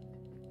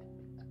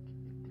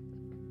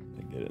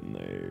 I get it in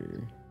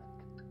there.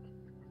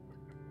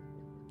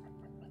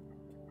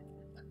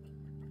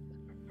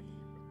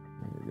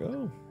 There we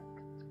go.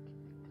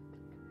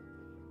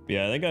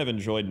 Yeah, I think I've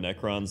enjoyed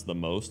Necrons the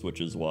most, which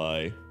is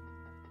why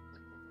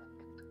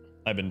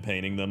I've been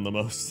painting them the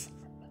most.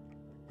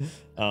 I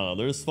don't know,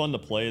 they're just fun to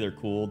play, they're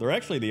cool. They're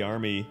actually the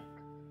army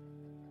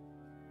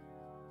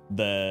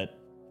that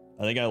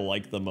I think I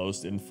like the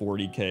most in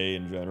 40k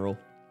in general.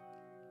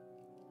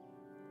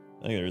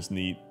 I think they're just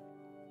neat.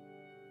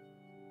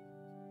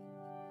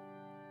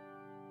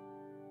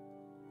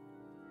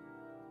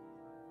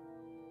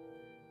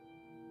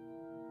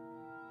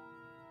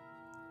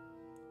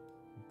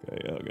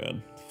 Okay, oh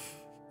god.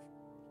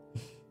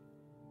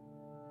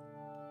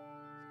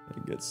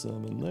 Get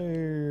some in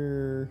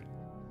there.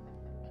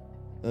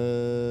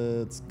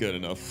 It's good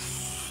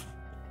enough.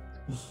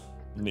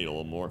 Need a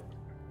little more.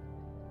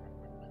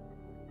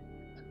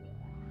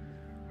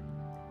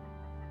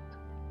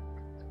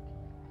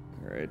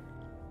 All right.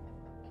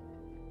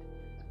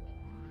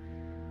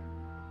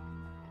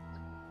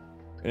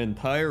 An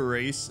entire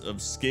race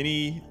of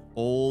skinny,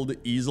 old,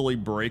 easily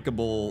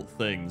breakable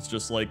things,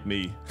 just like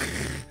me.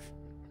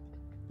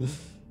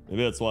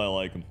 Maybe that's why I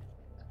like them.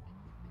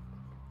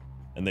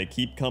 And they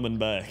keep coming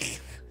back.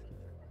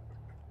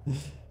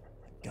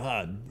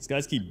 God, these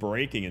guys keep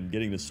breaking and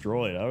getting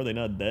destroyed. How are they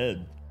not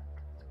dead?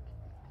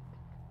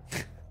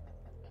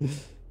 I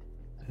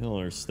don't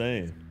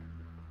understand.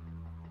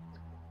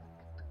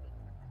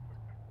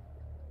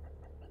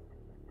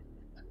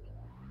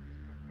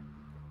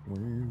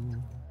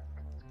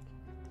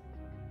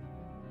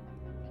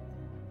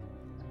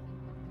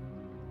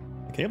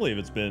 I can't believe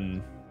it's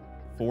been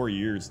 4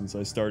 years since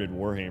I started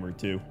Warhammer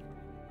 2.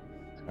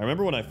 I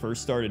remember when I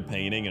first started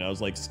painting and I was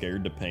like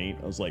scared to paint.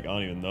 I was like, I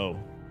don't even know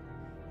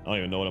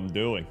what I'm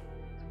doing.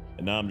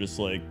 And now I'm just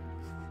like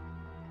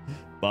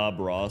Bob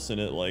Ross in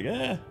it, like,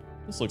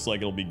 this looks like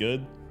it'll be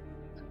good.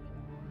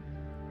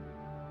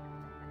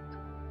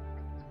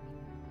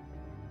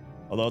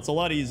 Although it's a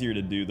lot easier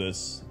to do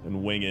this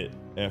and wing it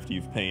after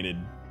you've painted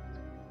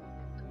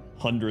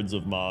hundreds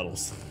of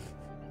models.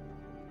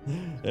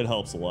 It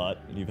helps a lot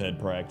and you've had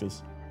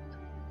practice.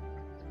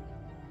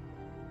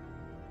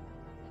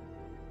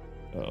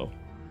 Uh-oh.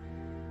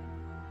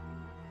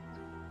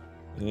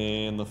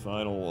 And the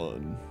final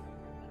one.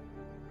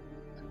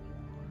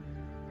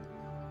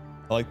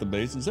 I like the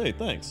bases. Hey,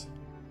 thanks.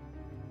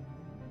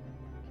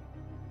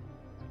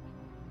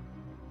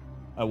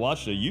 I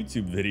watched a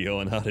YouTube video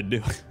on how to do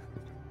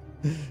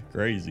it.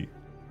 Crazy.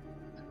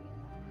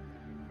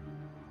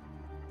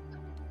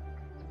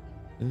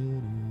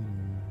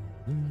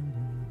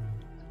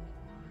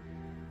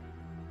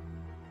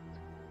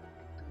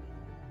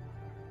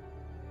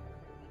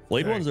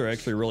 Blade ones are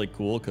actually really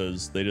cool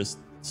because they just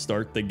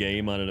start the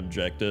game on an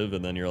objective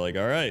and then you're like,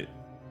 all right,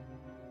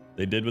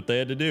 they did what they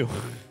had to do.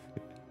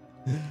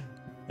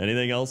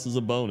 Anything else is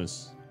a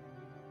bonus.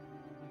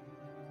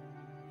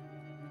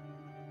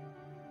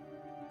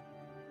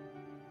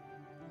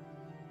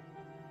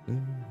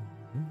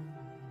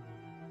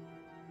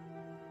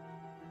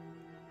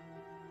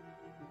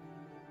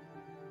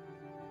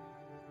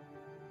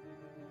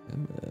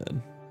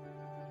 Man.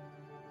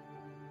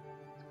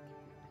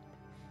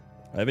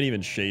 I haven't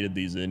even shaded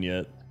these in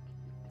yet.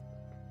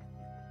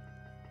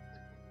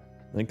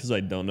 I think because I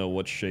don't know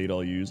what shade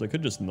I'll use. I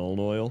could just Nuln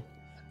Oil.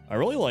 I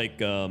really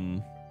like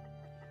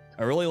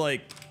I really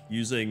like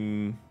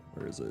using,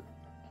 where is it?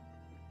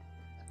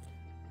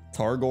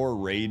 Targor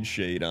Raid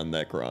Shade on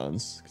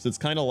Necrons, because it's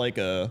kind of like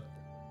a,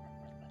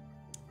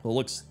 well, it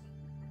looks,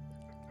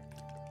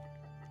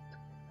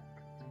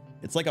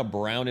 it's like a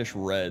brownish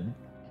red.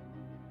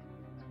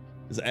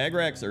 Is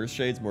Agrax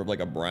Earthshade's more of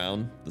like a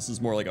brown? This is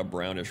more like a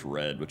brownish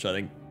red, which I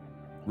think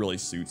really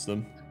suits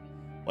them.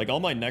 Like all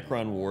my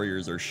Necron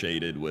warriors are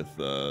shaded with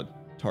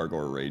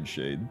Targor Raid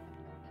Shade.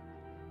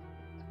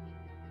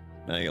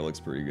 I think it looks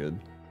pretty good.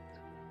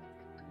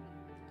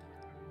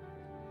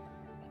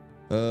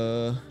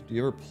 Do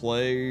you ever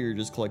play or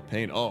just collect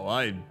paint? Oh,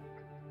 I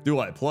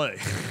play.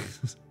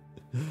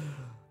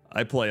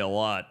 I play a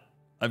lot.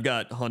 I've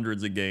got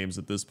hundreds of games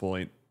at this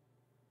point.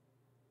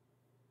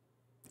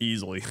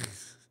 Easily.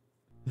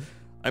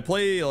 I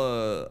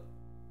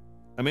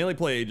mainly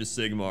play Age of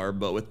Sigmar,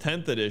 but with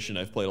 10th edition,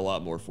 I've played a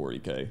lot more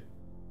 40k.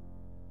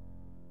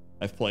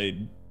 I've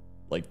played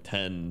like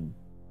 10,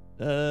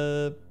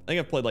 I think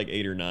I've played like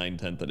 8 or 9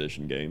 10th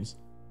edition games.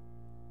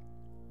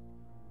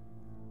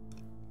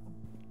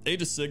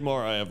 Age of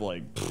Sigmar, I have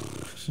like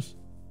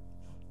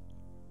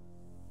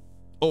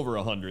over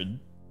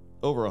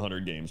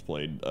 100 games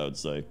played, I would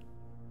say.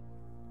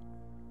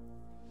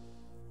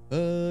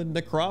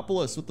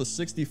 Necropolis with the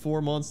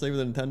 64 months. Thank you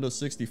for the Nintendo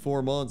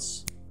 64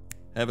 months.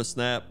 Have a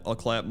snap. I'll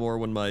clap more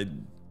when my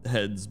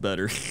head's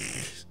better.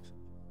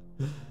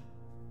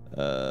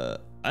 I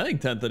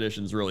think 10th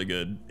edition's really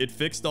good. It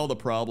fixed all the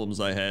problems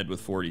I had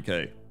with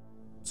 40k,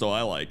 so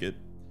I like it.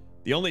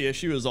 The only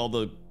issue is all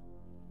the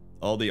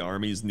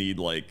armies need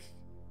like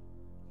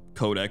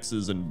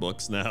codexes and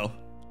books now.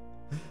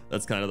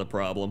 That's kind of the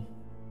problem.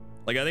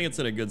 Like I think it's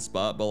in a good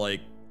spot, but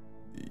like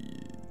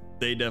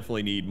they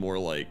definitely need more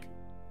like,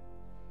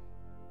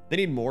 they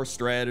need more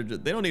strategy.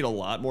 They don't need a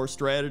lot more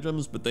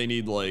stratagems, but they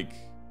need like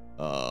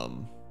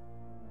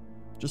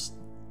just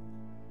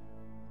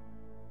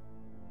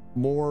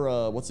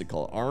more what's it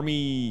called?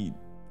 Army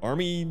I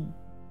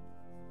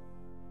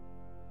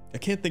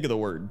can't think of the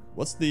word.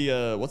 What's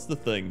the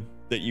thing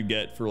that you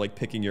get for like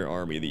picking your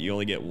army that you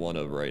only get one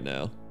of right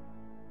now?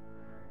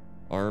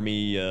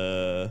 Army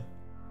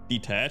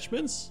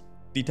detachments?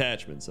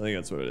 Detachments. I think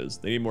that's what it is.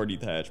 They need more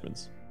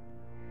detachments.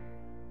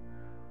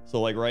 So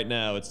like right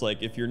now, it's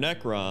like if you're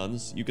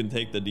Necrons, you can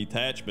take the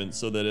detachment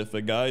so that if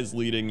a guy's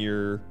leading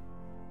your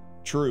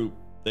troop,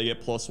 they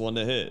get +1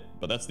 to hit.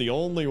 But that's the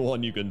only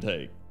one you can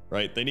take,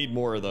 right? They need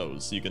more of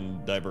those so you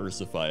can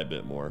diversify a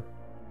bit more.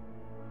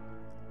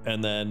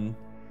 And then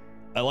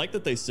I like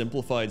that they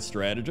simplified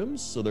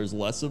stratagems, so there's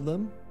less of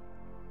them.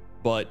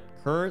 But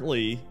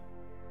currently,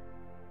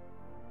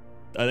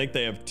 I think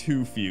they have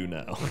too few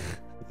now.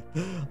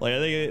 Like I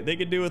think they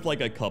could do with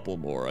like a couple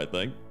more, I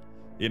think.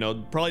 You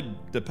know, probably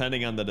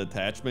depending on the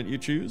detachment you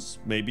choose.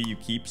 Maybe you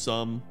keep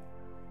some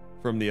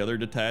from the other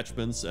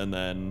detachments and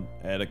then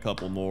add a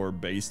couple more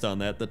based on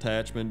that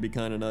detachment. Be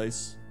kind of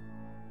nice.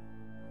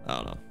 I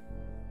don't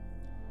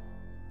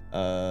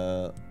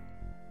know.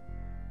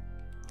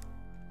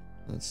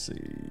 Let's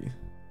see.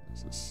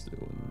 What's this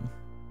doing?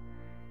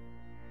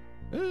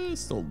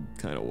 It's still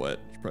kind of wet.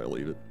 Should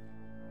probably leave it.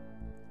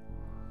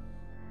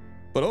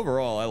 But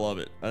overall, I love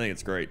it. I think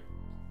it's great.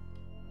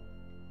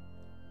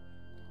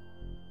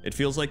 It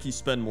feels like you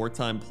spend more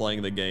time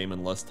playing the game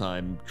and less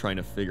time trying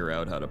to figure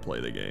out how to play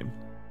the game.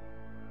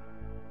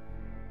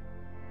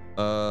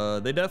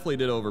 They definitely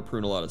did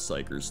overprune a lot of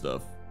Psyker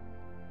stuff.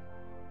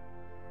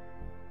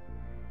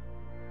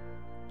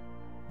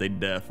 They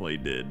definitely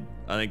did.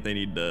 I think they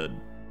need to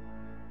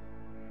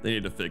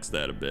fix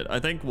that a bit.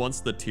 I think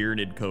once the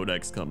Tyranid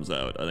Codex comes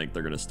out, I think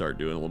they're gonna start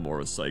doing a little more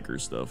with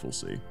Psyker stuff. We'll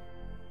see.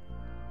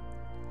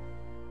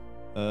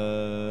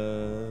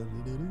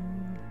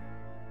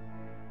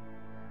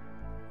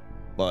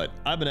 But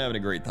I've been having a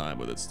great time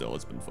with it still.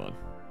 It's been fun.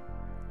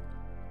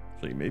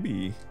 Actually,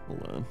 maybe,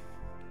 hold on.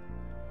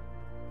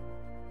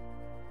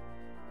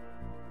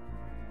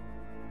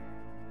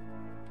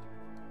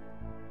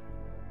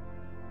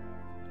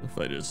 What if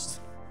I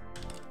just,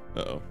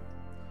 uh-oh.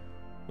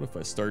 What if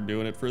I start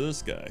doing it for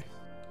this guy?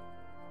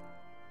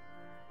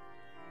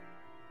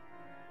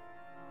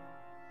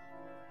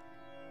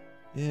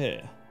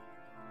 Yeah.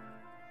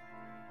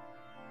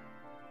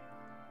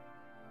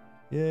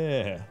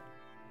 Yeah.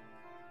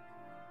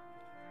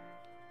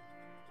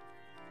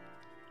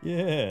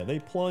 Yeah, they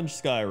plunge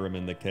Skyrim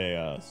into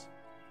chaos.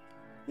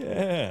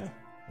 Yeah.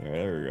 All right,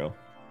 there we go.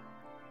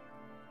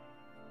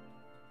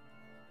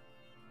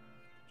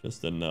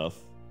 Just enough.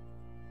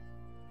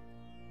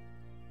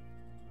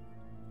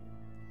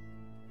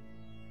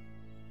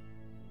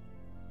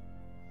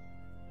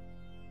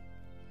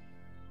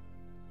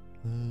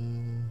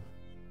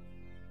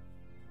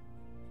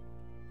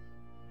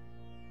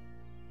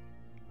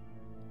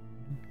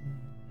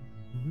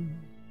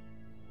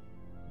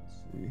 Let's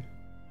see.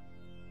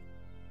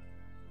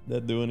 Did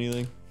that do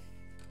anything?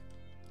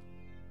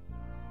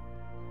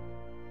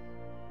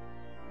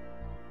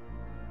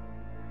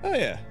 Oh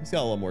yeah, he's got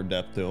a little more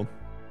depth to him.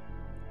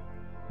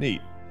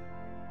 Neat.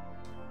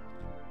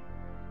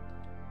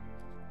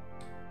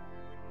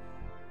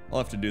 I'll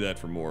have to do that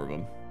for more of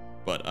them.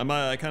 But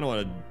I kind of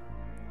want to.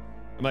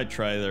 I might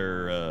try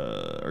their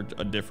or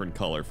a different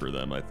color for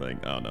them. I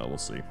think. I don't know. We'll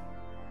see.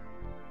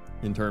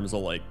 In terms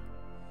of like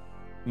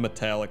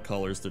metallic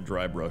colors to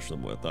dry brush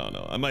them with. I don't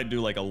know. I might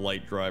do like a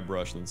light dry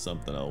brush than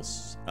something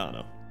else. I don't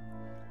know.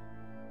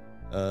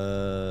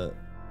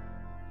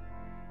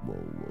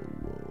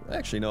 Whoa.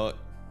 Actually, no.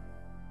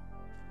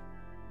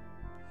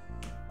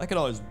 I could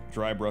always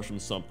dry brush them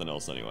something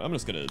else anyway. I'm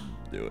just gonna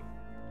do it.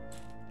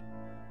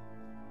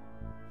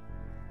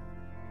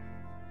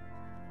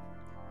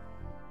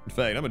 In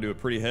fact, I'm gonna do a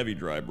pretty heavy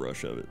dry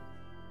brush of it.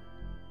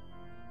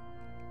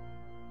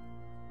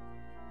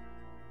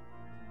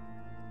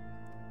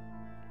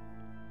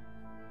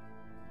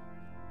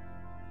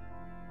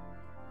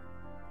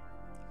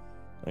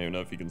 I don't even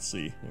know if you can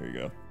see. There you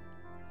go.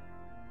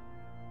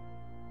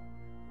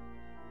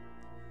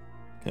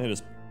 Kind of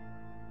just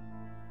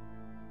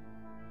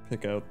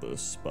pick out the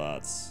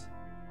spots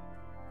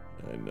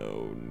I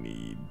know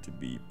need to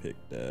be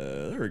picked.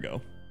 There we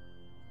go.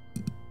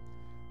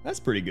 That's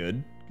pretty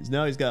good, because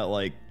now he's got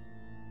like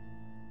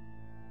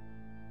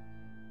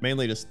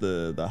mainly just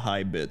the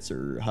high bits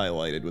are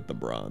highlighted with the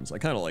bronze. I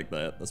kind of like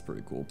that. That's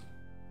pretty cool.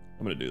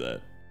 I'm gonna do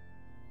that.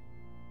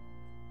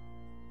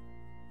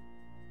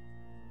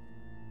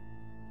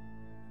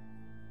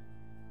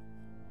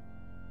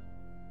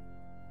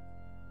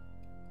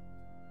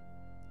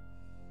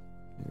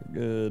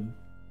 Good.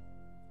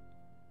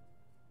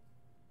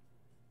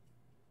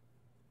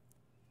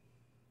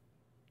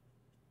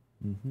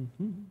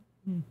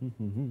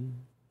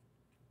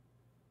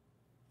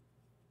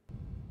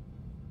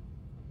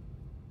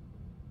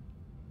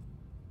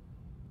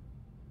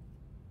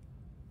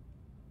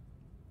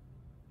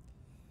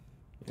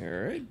 All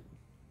right.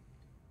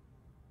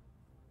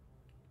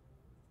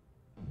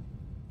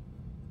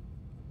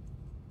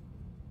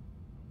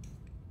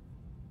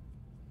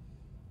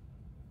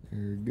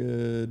 Very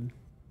good.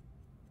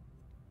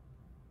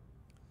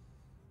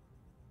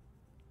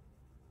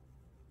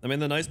 I mean,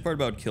 the nice part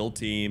about Kill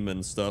Team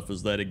and stuff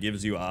is that it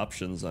gives you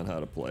options on how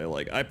to play.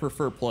 Like, I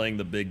prefer playing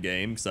the big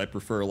game because I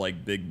prefer,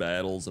 like, big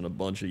battles and a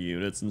bunch of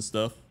units and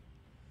stuff.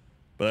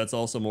 But that's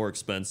also more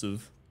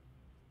expensive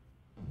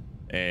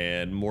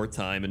and more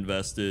time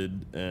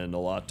invested and a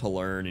lot to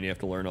learn, and you have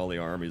to learn all the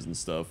armies and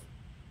stuff.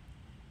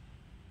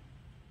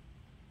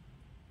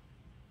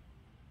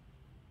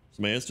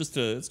 So, man, it's just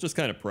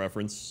kind of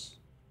preference.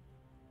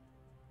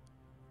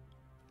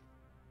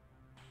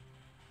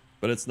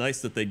 But it's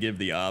nice that they give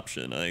the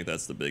option. I think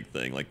that's the big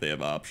thing. Like, they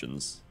have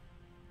options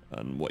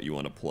on what you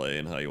want to play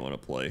and how you want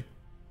to play.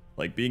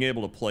 Like, being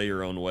able to play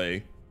your own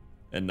way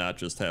and not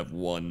just have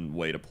one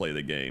way to play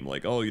the game.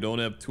 Like, oh, you don't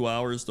have 2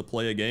 hours to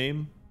play a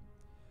game?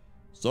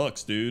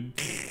 Sucks, dude.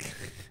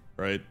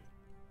 Right?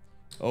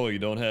 Oh, you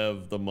don't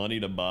have the money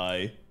to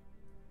buy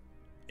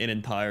an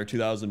entire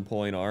 2,000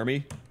 point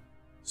army?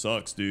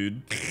 Sucks,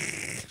 dude.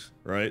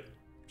 Right?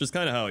 Just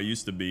kind of how it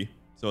used to be.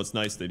 So it's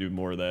nice they do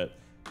more of that.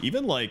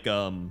 Even like,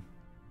 Warhammer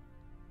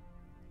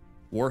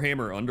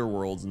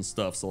Underworlds and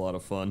stuff's a lot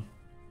of fun.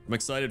 I'm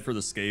excited for the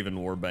Skaven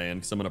Warband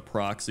because I'm going to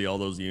proxy all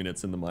those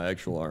units into my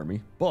actual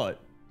army. But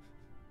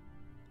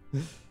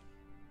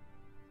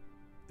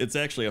it's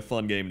actually a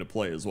fun game to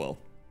play as well.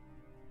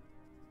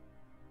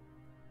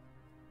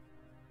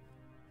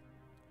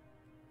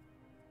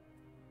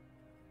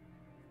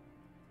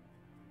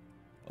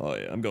 Oh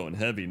yeah, I'm going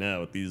heavy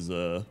now with these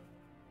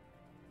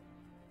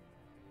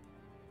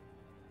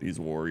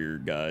warrior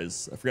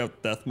guys. I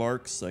forgot death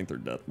marks. I think they're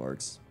death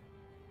marks.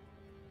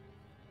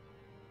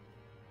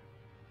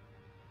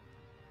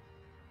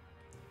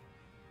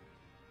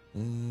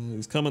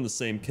 These come in the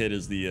same kit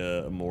as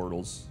the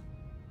Immortals.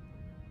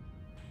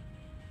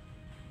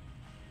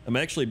 I'm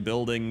actually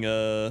building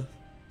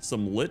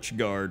some Lich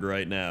Guard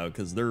right now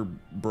because they're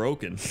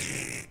broken.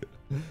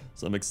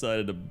 So I'm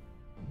excited to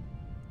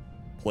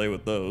play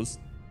with those.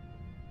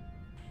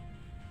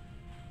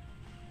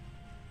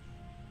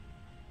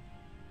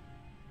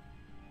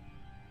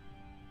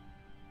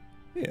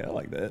 Yeah, I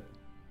like that.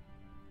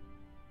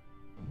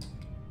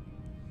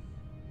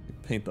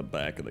 Paint the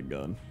back of the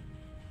gun.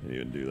 I didn't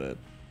even do that.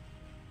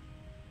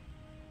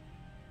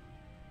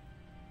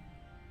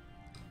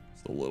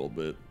 Just a little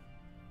bit.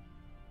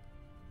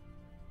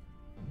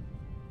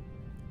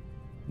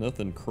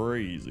 Nothing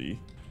crazy.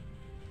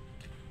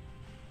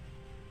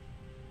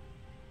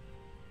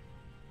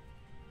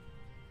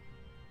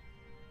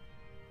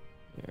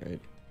 All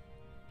right.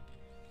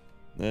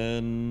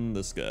 Then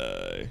this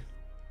guy.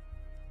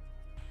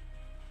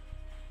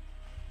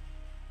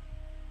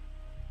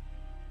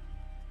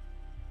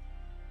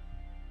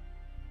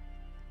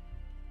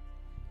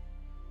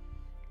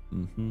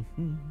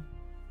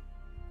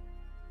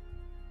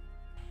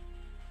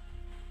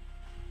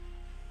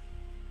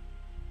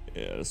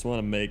 Yeah, I just want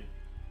to make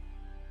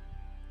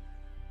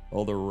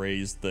all the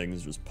raised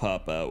things just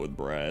pop out with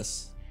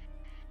brass.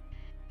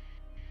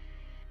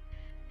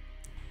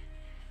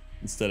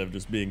 Instead of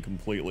just being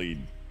completely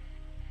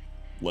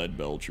lead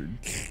belchered.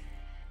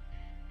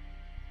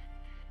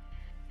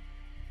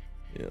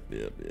 Yep.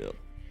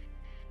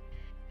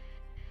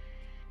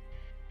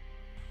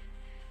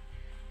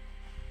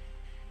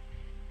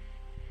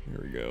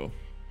 Here we go.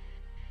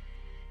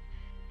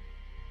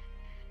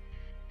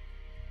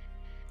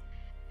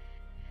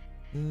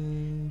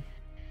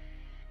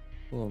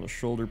 Pull on the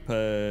shoulder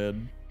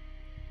pad.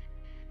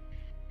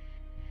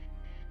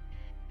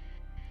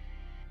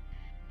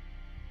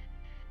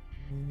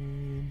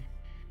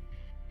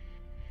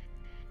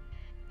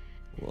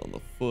 Pull on the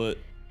foot.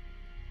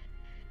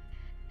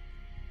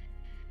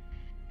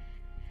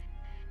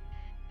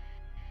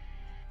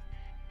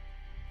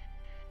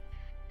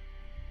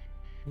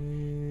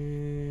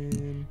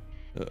 And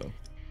uh-oh.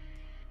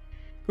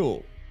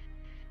 Cool.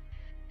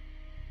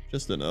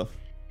 Just enough.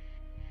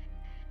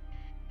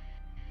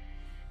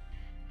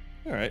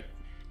 All right.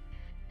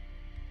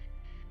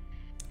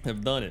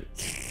 I've done it.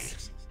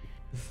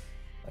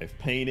 I've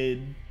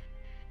painted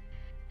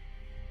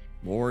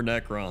more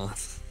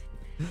Necrons.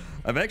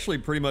 I've actually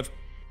pretty much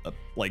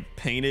like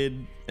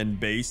painted and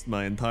based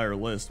my entire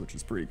list, which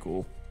is pretty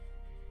cool.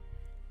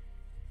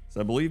 So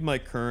I believe my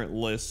current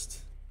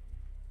list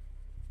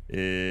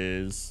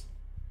is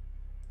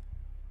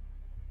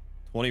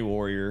 20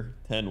 Warrior,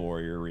 10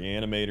 Warrior,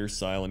 Reanimator,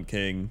 Silent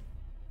King,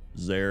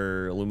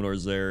 Illuminor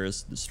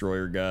Xeris,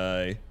 Destroyer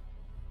Guy,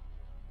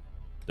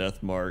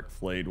 Deathmark,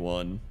 Flayed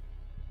One,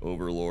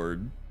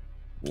 Overlord,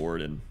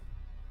 Warden,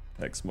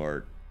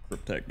 Hexmark,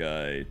 Cryptek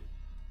Guy,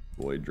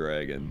 Void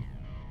Dragon.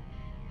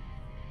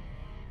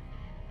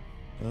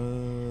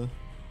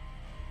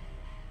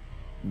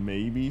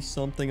 Maybe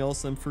something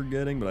else I'm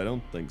forgetting, but I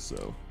don't think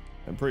so.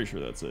 I'm pretty sure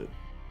that's it.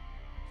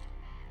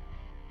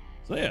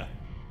 So yeah,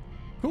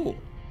 cool.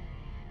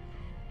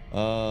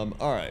 All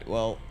right,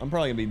 well, I'm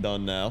probably gonna be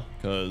done now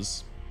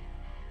because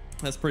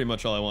that's pretty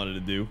much all I wanted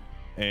to do,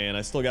 and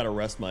I still gotta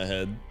rest my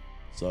head.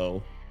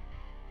 So,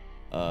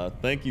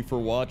 thank you for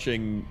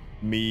watching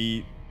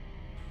me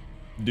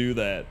do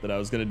that I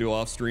was gonna do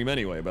off stream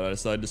anyway, but I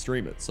decided to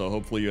stream it. So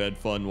hopefully you had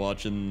fun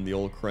watching the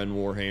old Kren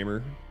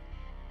Warhammer.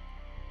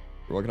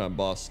 We're working on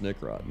Boss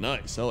Snickrod.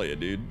 Nice, hell yeah,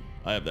 dude.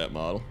 I have that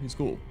model. He's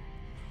cool.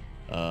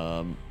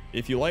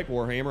 If you like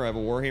Warhammer, I have a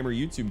Warhammer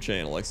YouTube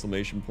channel, !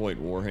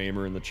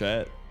 Warhammer in the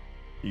chat.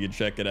 You can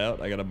check it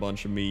out. I got a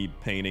bunch of me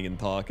painting and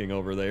talking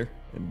over there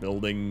and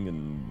building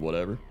and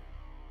whatever.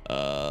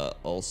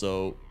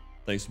 Also,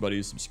 thanks to everybody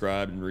who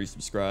subscribed and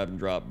resubscribed and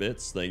dropped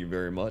bits. Thank you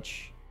very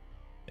much.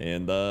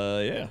 And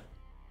yeah,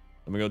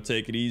 I'm gonna go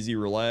take it easy,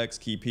 relax,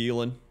 keep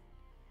healing,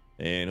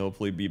 and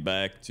hopefully be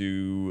back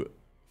to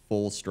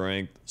full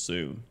strength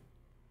soon.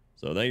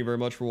 So thank you very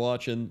much for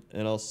watching,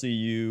 and I'll see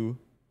you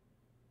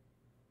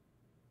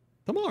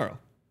tomorrow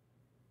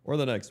or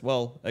the next.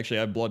 Well, actually,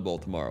 I have Blood Bowl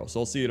tomorrow, so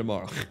I'll see you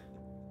tomorrow.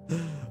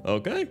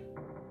 Okay.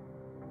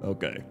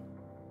 Okay.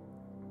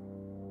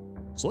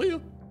 See ya.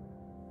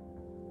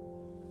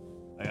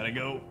 I gotta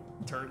go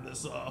turn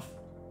this off,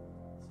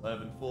 so I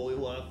haven't fully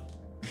left.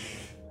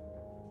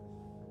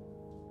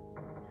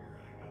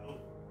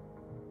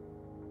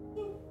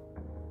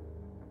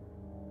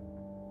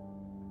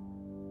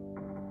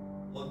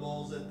 Blood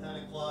Bowl's at 10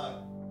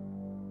 o'clock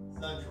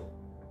Central.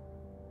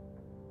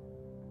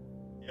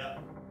 Yeah.